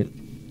 Yeah. Right.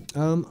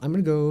 I'm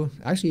gonna go.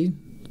 Actually,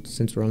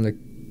 since we're on the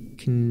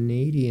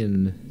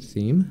Canadian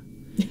theme,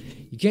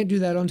 you can't do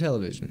that on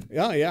television.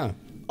 Yeah, yeah.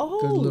 Oh,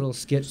 Good little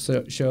skit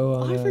show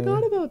on. I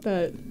forgot about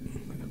that.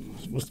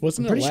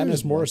 Wasn't pretty sure Alanis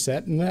it's-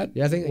 Morissette in that?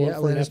 Yeah, I think For an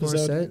Alanis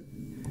episode?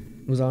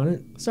 Morissette was on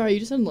it. Sorry, you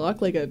just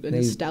unlocked like a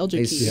nostalgia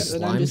they key, and I'm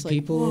slimed just like,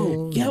 people.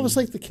 whoa. Yeah, it was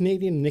like the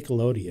Canadian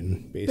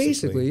Nickelodeon, basically.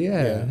 Basically,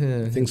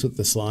 yeah. Things with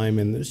the slime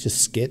and there's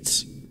just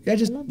skits. Yeah,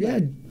 just love yeah,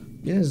 that.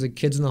 yeah. It's like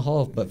Kids in the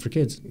Hall, but for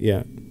kids.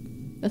 Yeah.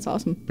 That's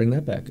awesome. Bring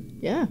that back.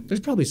 Yeah. There's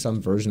probably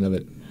some version of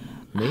it.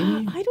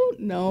 Maybe. I don't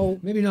know.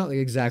 Maybe not like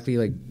exactly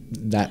like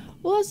that.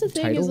 Well, that's the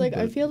thing title, is like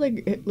I but- feel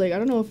like I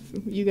don't know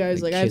if you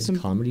guys like I have kids some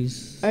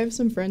comedies. I have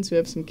some friends who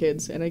have some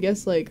kids, and I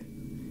guess like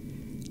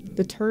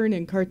the turn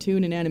in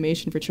cartoon and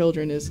animation for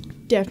children has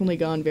definitely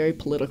gone very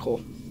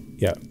political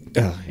Yeah.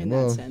 in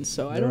that sense.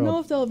 So I don't know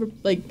if they'll ever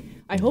like.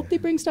 I hope they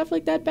bring stuff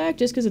like that back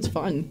just because it's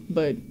fun,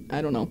 but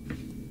I don't know.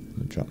 I'm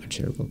gonna drop my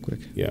chair real quick.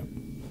 Yeah.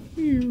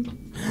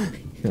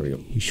 There we go.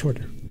 He's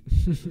shorter.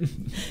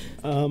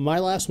 My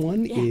last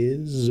one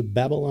is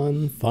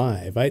Babylon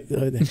 5. I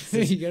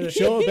You gotta-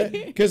 show a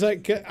bit because I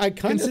kind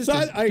of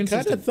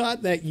Consistent.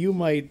 thought that you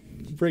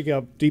might bring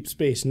up Deep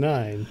Space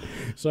Nine,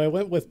 so I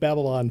went with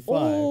Babylon 5.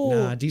 Oh.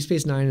 Nah, Deep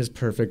Space Nine is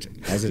perfect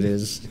as it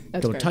is.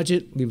 That's Don't fair. touch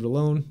it. Leave it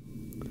alone.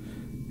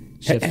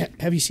 Chef,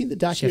 Have you seen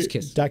the Chef's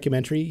kiss.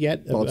 documentary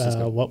yet Well, it's just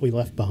of got- What We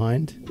Left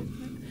Behind?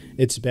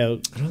 It's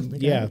about don't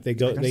think I yeah. have. They I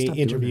go gotta they stop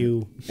doing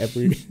interview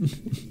every.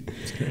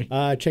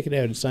 great. Check it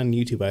out. It's on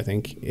YouTube. I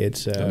think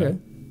it's Okay.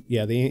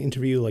 yeah. They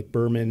interview like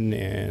Berman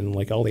and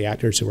like all the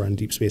actors who were on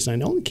Deep Space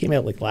Nine. It only came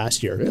out like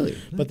last year. Really?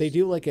 But they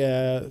do like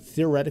a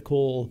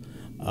theoretical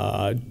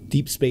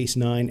Deep Space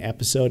Nine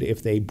episode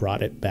if they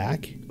brought it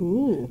back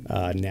Ooh,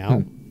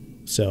 now.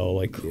 So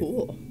like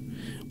cool.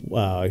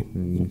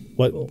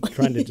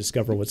 trying to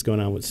discover what's going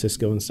on with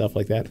Cisco and stuff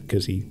like that,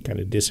 because he kind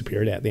of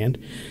disappeared at the end.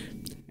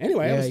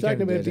 Anyway, I was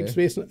talking about Deep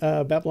Space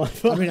Babylon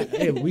 5. I mean,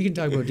 hey, we can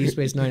talk about Deep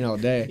Space Nine all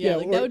day. Yeah,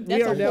 we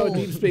that's are now a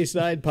Deep Space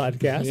Nine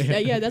podcast.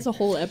 Yeah, that's a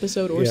whole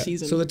episode or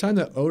season. So the time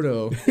that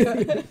Odo...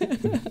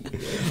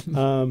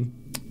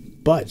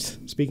 But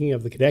speaking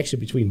of the connection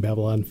between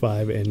Babylon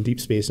 5 and Deep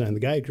Space Nine,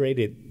 the guy who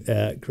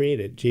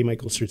created J.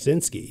 Michael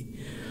Straczynski,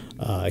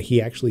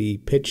 he actually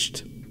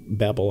pitched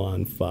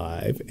Babylon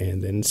 5,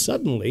 and then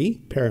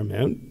suddenly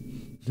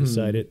Paramount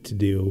decided to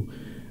do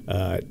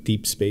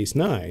Deep Space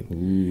Nine.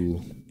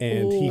 Ooh.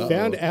 And he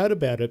found out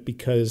about it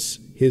because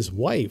his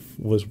wife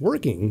was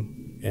working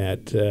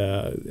at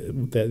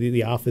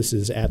the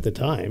offices at the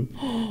time.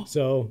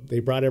 So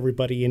they brought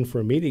everybody in for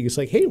a meeting. It's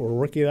like, hey, we're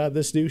working on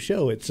this new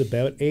show. It's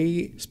about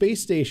a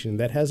space station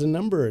that has a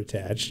number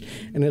attached.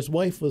 And his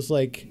wife was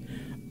like,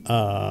 wait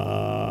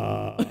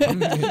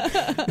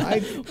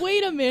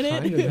a minute. I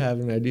kind of have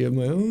an idea of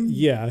my own.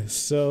 Yeah,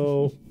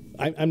 so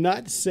I'm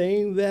not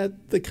saying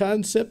that the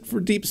concept for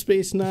Deep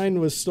Space Nine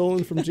was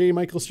stolen from J.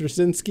 Michael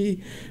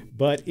Straczynski,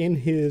 but in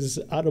his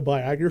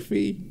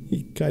autobiography,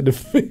 he kind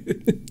of...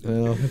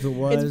 Well, if it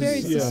was... It's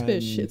very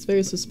suspicious. It's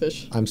very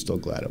suspicious. I'm still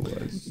glad it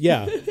was.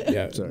 Yeah.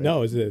 Sorry.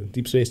 No,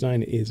 Deep Space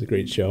Nine is a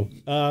great show.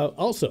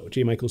 Also,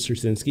 J. Michael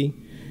Straczynski,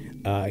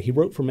 he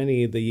wrote for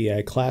many of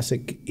the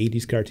classic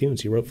 80s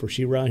cartoons. He wrote for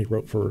She-Ra, he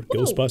wrote for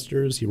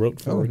Ghostbusters, he wrote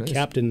for nice.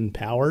 Captain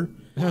Power.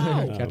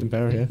 Captain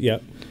Power, yeah. Yeah.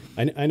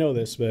 I know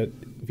this, but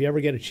if you ever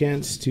get a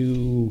chance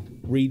to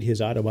read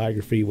his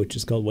autobiography, which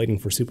is called Waiting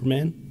for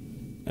Superman,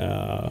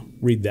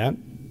 read that.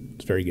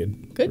 It's very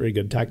good. Very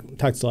good.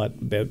 Talks a lot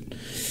about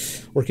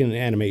working in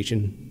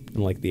animation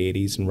in like the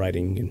 80s and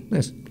writing. And,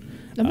 Nice.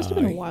 That must have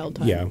been a wild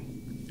time. Yeah.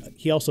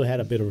 He also had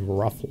a bit of a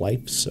rough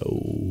life,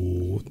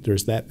 so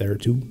there's that there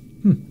too.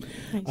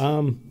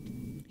 Nice.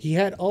 He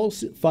had all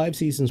 5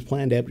 seasons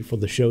planned out before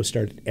the show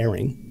started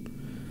airing.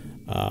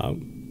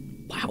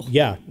 Wow.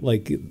 Yeah,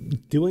 like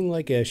doing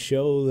like a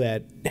show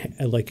that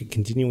had like a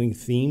continuing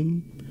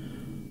theme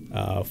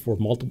for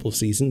multiple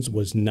seasons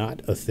was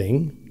not a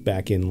thing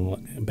back in the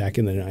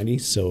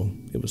 90s. So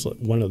it was like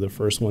one of the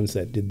first ones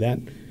that did that.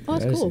 Oh,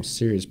 that's That is cool. some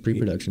serious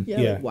pre-production.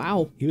 Yeah. Like,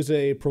 wow. He was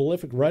a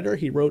prolific writer.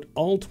 He wrote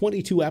all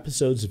 22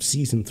 episodes of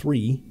season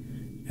 3,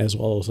 as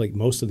well as like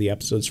most of the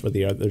episodes for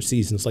the other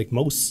seasons. Like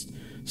most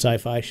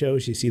sci-fi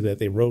shows, you see that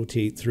they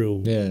rotate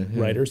through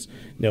writers.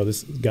 No,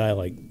 this guy,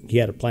 like, he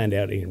had it planned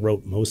out and he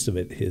wrote most of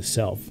it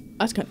himself.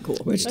 That's kind of cool.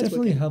 Which That's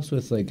definitely wicked. helps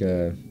with like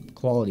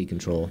quality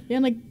control. Yeah,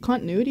 and like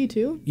continuity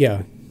too.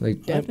 Yeah.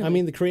 Like Definitely. I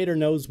mean, the creator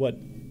knows what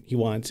he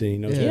wants and he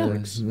knows yeah, what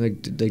works.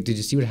 like did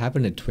you see what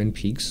happened at Twin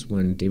Peaks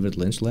when David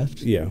Lynch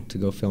left? Yeah. To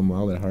go film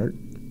Wild at Heart?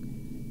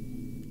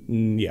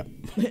 Yeah.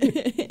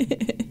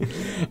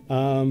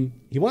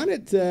 He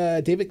wanted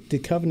David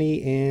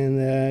Duchovny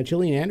and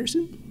Gillian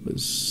Anderson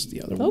was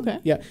the other one. Okay.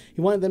 Yeah. He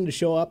wanted them to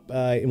show up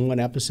in one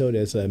episode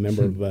as a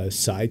member of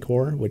Psi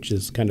Corps, which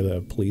is kind of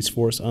the police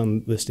force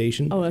on the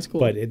station. Oh, that's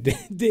cool. But it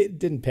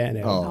didn't pan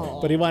out. Oh.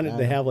 But he wanted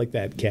to have like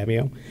that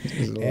cameo.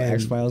 His little And-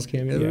 X-Files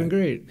cameo. That would have been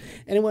great.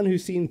 Anyone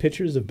who's seen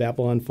pictures of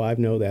Babylon 5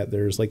 know that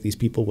there's like these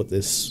people with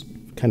this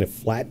kind of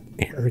flat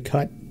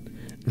haircut.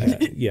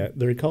 Yeah,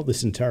 they're called the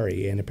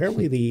Centauri, and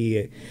apparently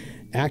the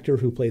actor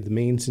who played the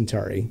main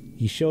Centauri,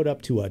 he showed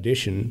up to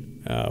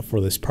audition for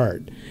this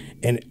part,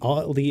 and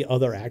all the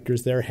other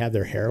actors there had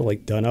their hair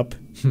like done up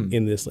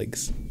in this like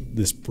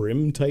this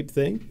brim type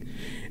thing,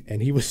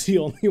 and he was the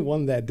only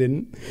one that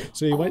didn't.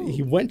 So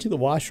he went to the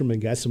washroom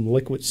and got some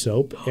liquid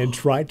soap and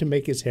tried to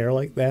make his hair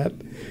like that,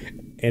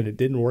 and it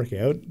didn't work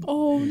out.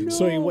 Oh no.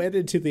 So he went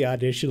into the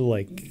audition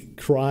like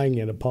crying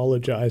and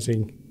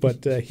apologizing,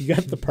 but he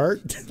got the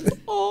part.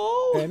 Oh.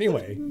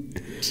 Anyway,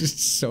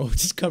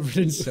 Just covered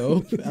in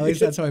soap. At least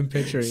that's how I'm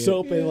picturing it.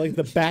 soap and like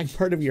the back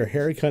part of your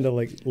hair kind of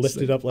like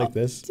lifted up like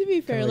this. To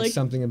be fair, Kinda like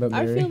Something About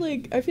I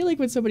Mary. feel like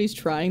when somebody's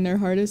trying their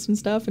hardest and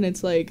stuff, and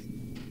it's like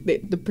the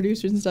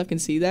producers and stuff can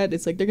see that,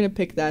 it's like they're gonna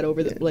pick that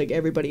over like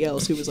everybody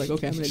else who was like,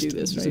 okay, I'm gonna do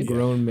this, Just a right?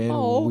 grown man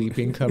Oh.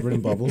 weeping, covered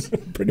in bubbles.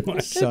 Pretty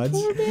much. That Suds.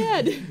 poor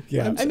man.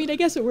 Yeah. I mean, I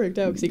guess it worked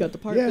out because he got the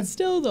part, Yeah. but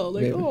still though,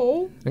 like, Yeah.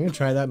 oh, I'm gonna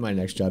try that in my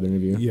next job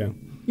interview. Yeah.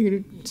 you're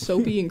gonna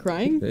soapy and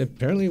crying.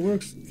 Apparently it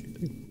works.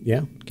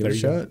 Yeah. Give it a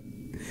shot.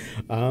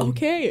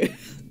 Okay.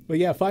 But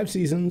yeah, 5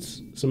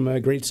 seasons, some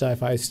great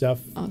sci-fi stuff.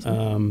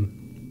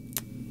 Awesome.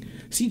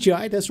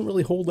 CGI doesn't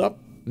really hold up.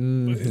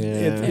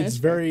 It's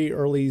very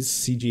early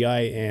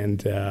CGI, and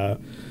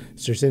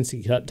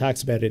Straczynski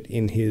talks about it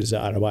in his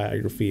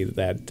autobiography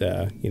that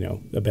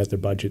about their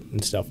budget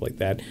and stuff like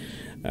that.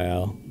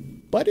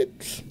 But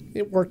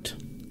it worked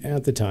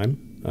at the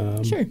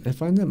time. Sure. I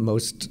find that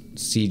most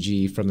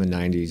CG from the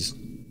 90s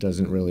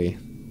doesn't really...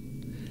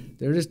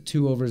 They're just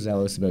too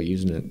overzealous about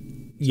using it.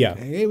 Yeah.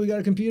 Hey, we got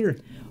a computer.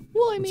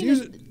 Well, I use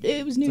mean,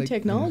 it was new like-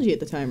 technology at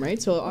the time,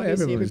 right? So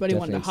obviously everyone was everybody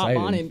wanted to hop definitely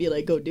on excited. it and be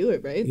like, go do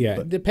it, right?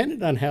 Yeah, it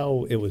depended on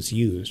how it was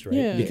used, right?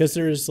 Yeah. Because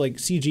there's like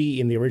CG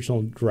in the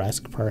original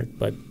Jurassic Park,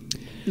 but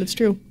That's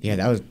true. Yeah,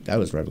 that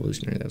was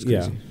revolutionary. That was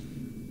yeah, crazy.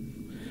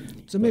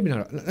 So maybe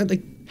not...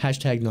 Like,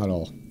 hashtag not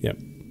all. yep.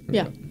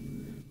 Yeah.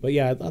 But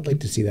yeah, I'd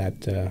like to see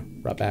that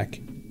brought back.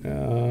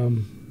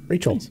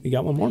 Rachel, you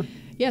got one more?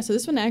 Yeah, so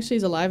this one actually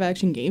is a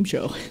live-action game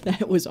show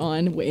that was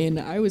on when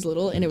I was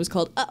little, and it was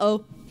called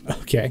Uh-Oh.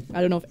 Okay.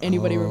 I don't know if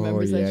anybody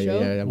remembers that show.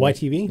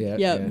 YTV?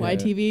 Yeah,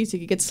 YTV, so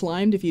you could get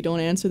slimed if you don't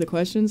answer the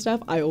question and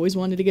stuff. I always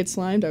wanted to get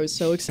slimed. I was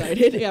so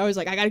excited. I was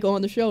like, I got to go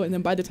on the show. And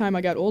then by the time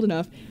I got old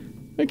enough,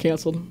 I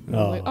canceled. I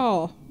was like,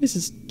 oh, this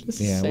is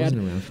sad. It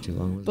wasn't around for too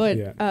long.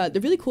 But the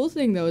really cool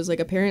thing, though, is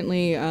like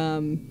apparently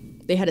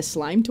they had a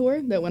slime tour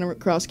that went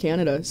across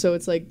Canada. So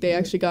it's like they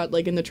actually got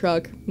like in the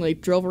truck,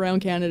 like drove around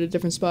Canada,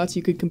 different spots.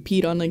 You could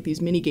compete on like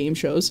these mini game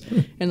shows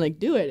and like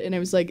do it. And it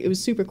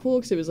was super cool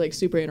because it was like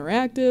super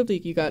interactive.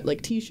 Like you got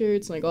like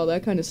T-shirts, like all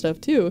that kind of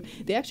stuff too.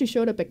 They actually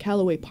showed up at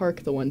Callaway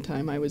Park the one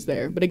time I was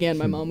there. But again,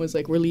 my mom was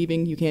like, "We're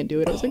leaving. You can't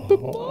do it." I was like,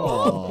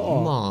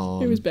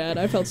 Mom. It was bad.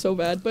 I felt so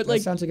bad. But like,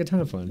 that sounds like a ton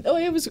of fun. Oh,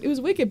 it was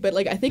wicked. But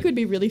like, I think it would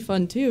be really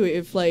fun too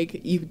if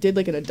like you did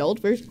like an adult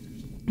version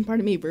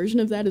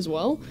of that as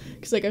well,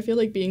 because like I feel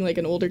like being like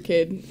an older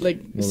kid, like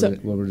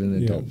what would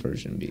an adult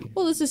version be?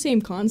 Well, it's the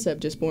same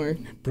concept, just more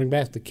bring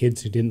back the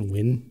kids who didn't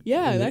win.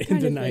 Yeah, that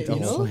kind of thing, you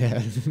know.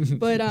 Yeah.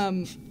 But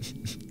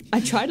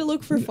I try to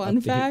look for fun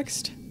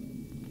facts.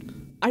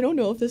 I don't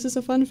know if this is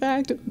a fun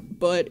fact,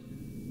 but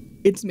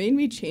it's made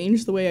me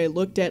change the way I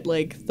looked at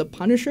like the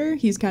Punisher.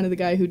 He's kind of the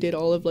guy who did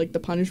all of like the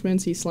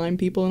punishments. He slimed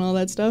people and all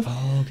that stuff.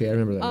 Oh, okay, I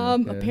remember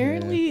that.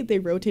 Apparently they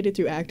rotated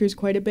through actors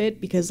quite a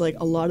bit because like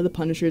a lot of the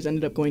Punishers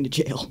ended up going to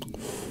jail.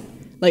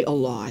 Like a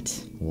lot.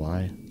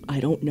 Why?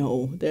 I don't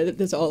know.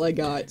 That's all I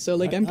got. So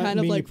like I'm kind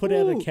of like, you put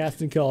out a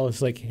casting call.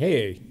 It's like,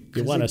 hey,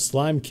 you want to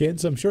slime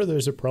kids? I'm sure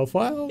there's a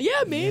profile.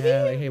 Yeah, maybe.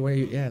 Yeah, like, hey, why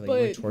you want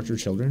to torture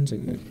children?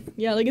 Like,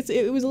 yeah, like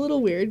it was a little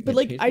weird, but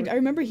like I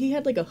remember he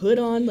had like a hood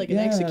on, like an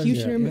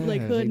executioner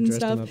like hood and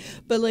stuff.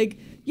 But like,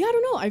 yeah, I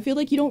don't know. I feel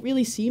like you don't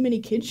really see many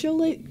kids show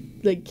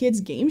like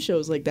kids game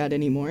shows like that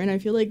anymore, and I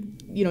feel like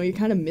you're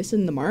kind of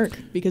missing the mark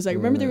because I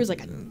remember there was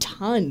like a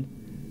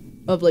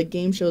ton of like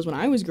game shows when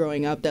I was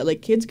growing up that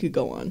like kids could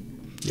go on,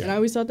 and I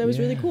always thought that was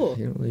really cool.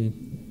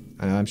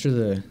 I'm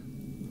sure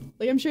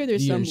I'm sure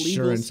there's some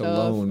legal stuff.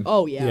 Alone.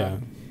 Oh yeah.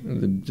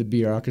 The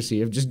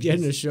bureaucracy of just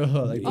getting a show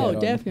like that. Oh,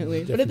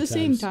 definitely. But at the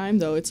same time,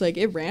 though, it's like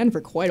it ran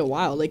for quite a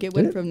while. Like it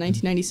went from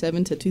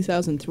 1997 to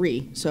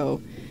 2003.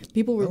 So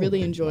people were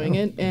really enjoying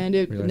it. And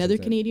another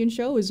Canadian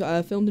show was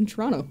filmed in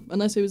Toronto.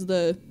 Unless it was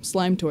the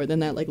Slime Tour, then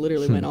that like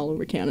literally went all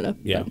over Canada.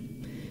 Yeah. But,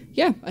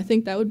 yeah, I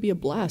think that would be a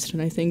blast.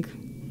 And I think,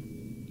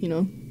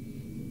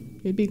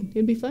 it'd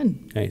be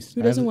fun. Nice.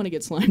 Who doesn't want to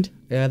get slimed?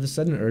 Yeah, I have the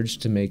sudden urge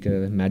to make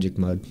a magic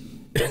mud.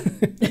 Do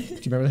you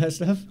remember that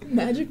stuff?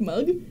 Magic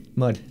mug?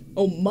 Mud.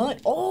 Oh,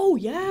 mud. Oh,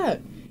 yeah.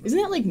 Isn't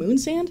that like moon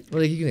sand?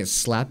 Well, like you can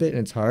soslap it and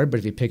it's hard,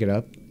 but if you pick it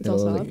up, it's all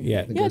soft.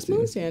 Yeah, it's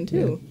moon sand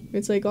too. Yeah.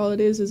 It's like all it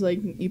is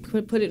like you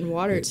put it in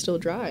water, it's still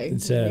dry.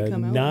 It's a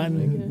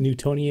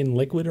non-Newtonian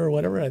liquid or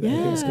whatever I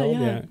think it's called.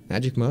 Yeah.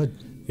 Magic mud.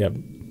 Yep.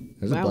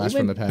 There's a blast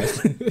from the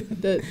past.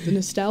 The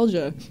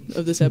nostalgia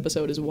of this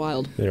episode is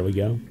wild. There we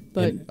go.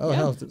 But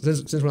hell,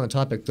 since we're on the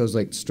topic, those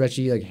like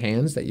stretchy like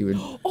hands that you would.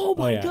 Oh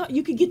my god,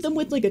 you could get them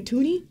with like a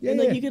toonie, and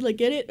like you could like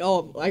get it.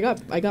 Oh, I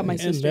got my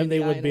sister. And then they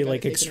would be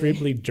like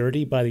extremely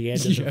dirty by the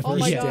end of the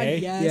first day.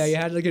 Yes. Yeah, you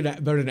had like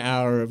about an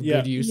hour of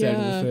good use out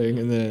of the thing,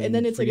 and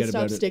then it's like it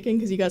stopped sticking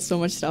because you got so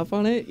much stuff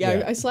on it.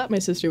 Yeah, I slapped my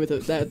sister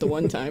with that the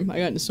one time. I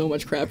got into so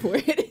much crap for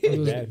it.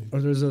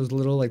 Or there's those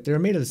little like they're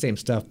made of the same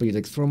stuff, but you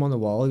like throw them on the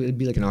wall. It'd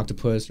be like an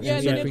octopus. Or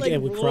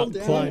we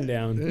climb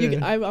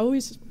down. I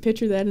always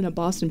picture that in a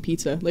Boston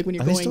pizza, like when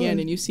you're going in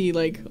and you see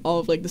like all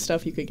of like the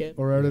stuff you could get.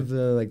 Or out of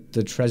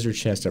the treasure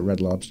chest at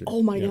Red Lobster.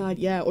 Oh my god,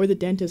 yeah. Or the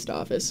dentist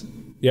office.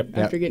 Yep.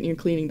 After getting your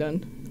cleaning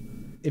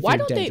done. Why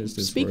don't they?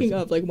 Speaking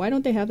of, like, why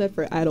don't they have that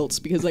for adults?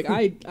 Because like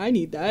I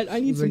need that. I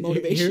need some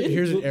motivation.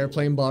 Here's an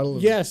airplane bottle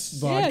of vodka.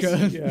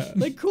 Yes. Yeah.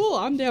 Like cool.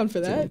 I'm down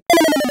for that.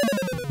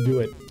 Do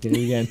it. Did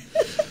it again.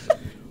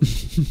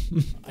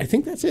 I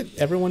think that's it.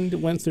 Everyone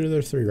went through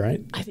their 3,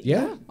 right?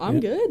 I'm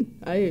good.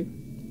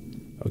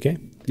 Okay.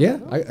 Yeah,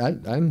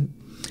 I'm.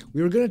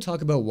 We were going to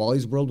talk about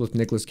Wally's World with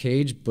Nicolas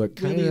Cage, but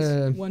kind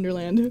of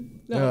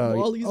Wonderland. No,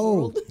 Wally's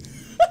World.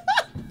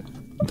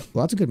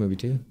 Well, that's a good movie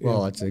too. Yeah.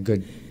 Well, that's a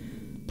good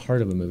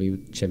part of a movie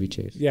with Chevy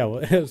Chase. Yeah,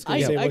 well, I was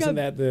going to say, wasn't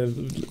that the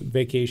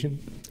vacation?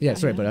 Yeah,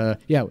 sorry, but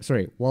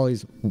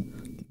Wally's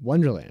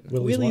Wonderland.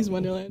 Willy's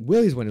Wonderland.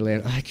 Willy's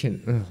Wonderland. I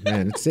can. Oh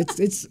man,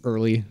 it's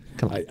early.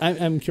 Come on.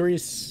 I'm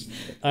curious.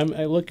 I'm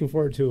looking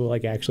forward to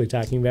like actually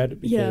talking about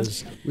it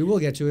because we will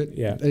get to it.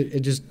 Yeah,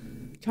 it just.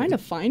 Trying to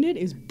find it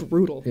is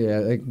brutal. Yeah,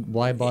 like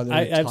why bother?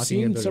 I've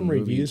seen some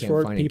reviews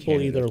for it.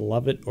 People either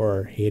love it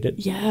or hate it.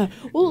 Yeah,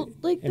 well,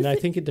 like, and I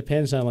think it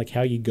depends on like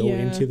how you go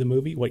into the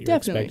movie, what you're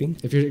expecting.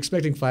 If you're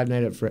expecting Five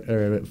Nights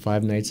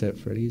at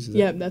Freddy's,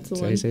 that's the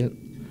one. How you say it?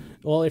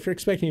 Well, if you're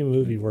expecting a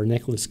movie where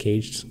Nicolas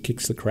Cage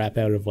kicks the crap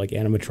out of like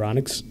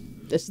animatronics,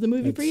 this is the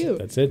movie for you.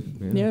 That's it.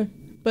 Yeah.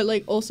 But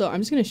like, also,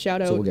 I'm just gonna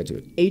shout out we'll get to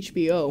it.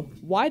 HBO.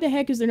 Why the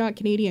heck is there not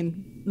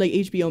Canadian like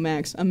HBO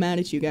Max? I'm mad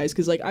at you guys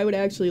because like I would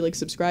actually like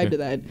subscribe to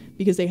that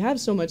because they have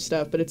so much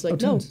stuff. But it's like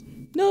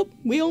nope,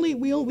 we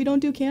don't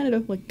do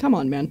Canada. Like, come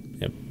on, man.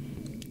 Yep.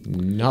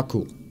 Not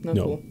cool. Not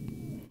No. cool.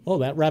 Well,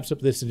 that wraps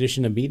up this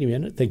edition of Media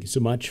Minute. Thank you so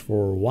much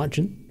for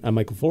watching. I'm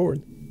Michael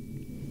Forward.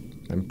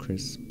 I'm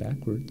Chris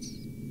Backwards.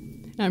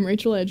 I'm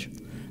Rachel Edge.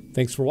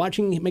 Thanks for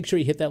watching. Make sure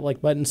you hit that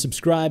like button,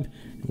 subscribe,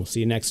 and we'll see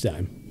you next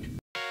time.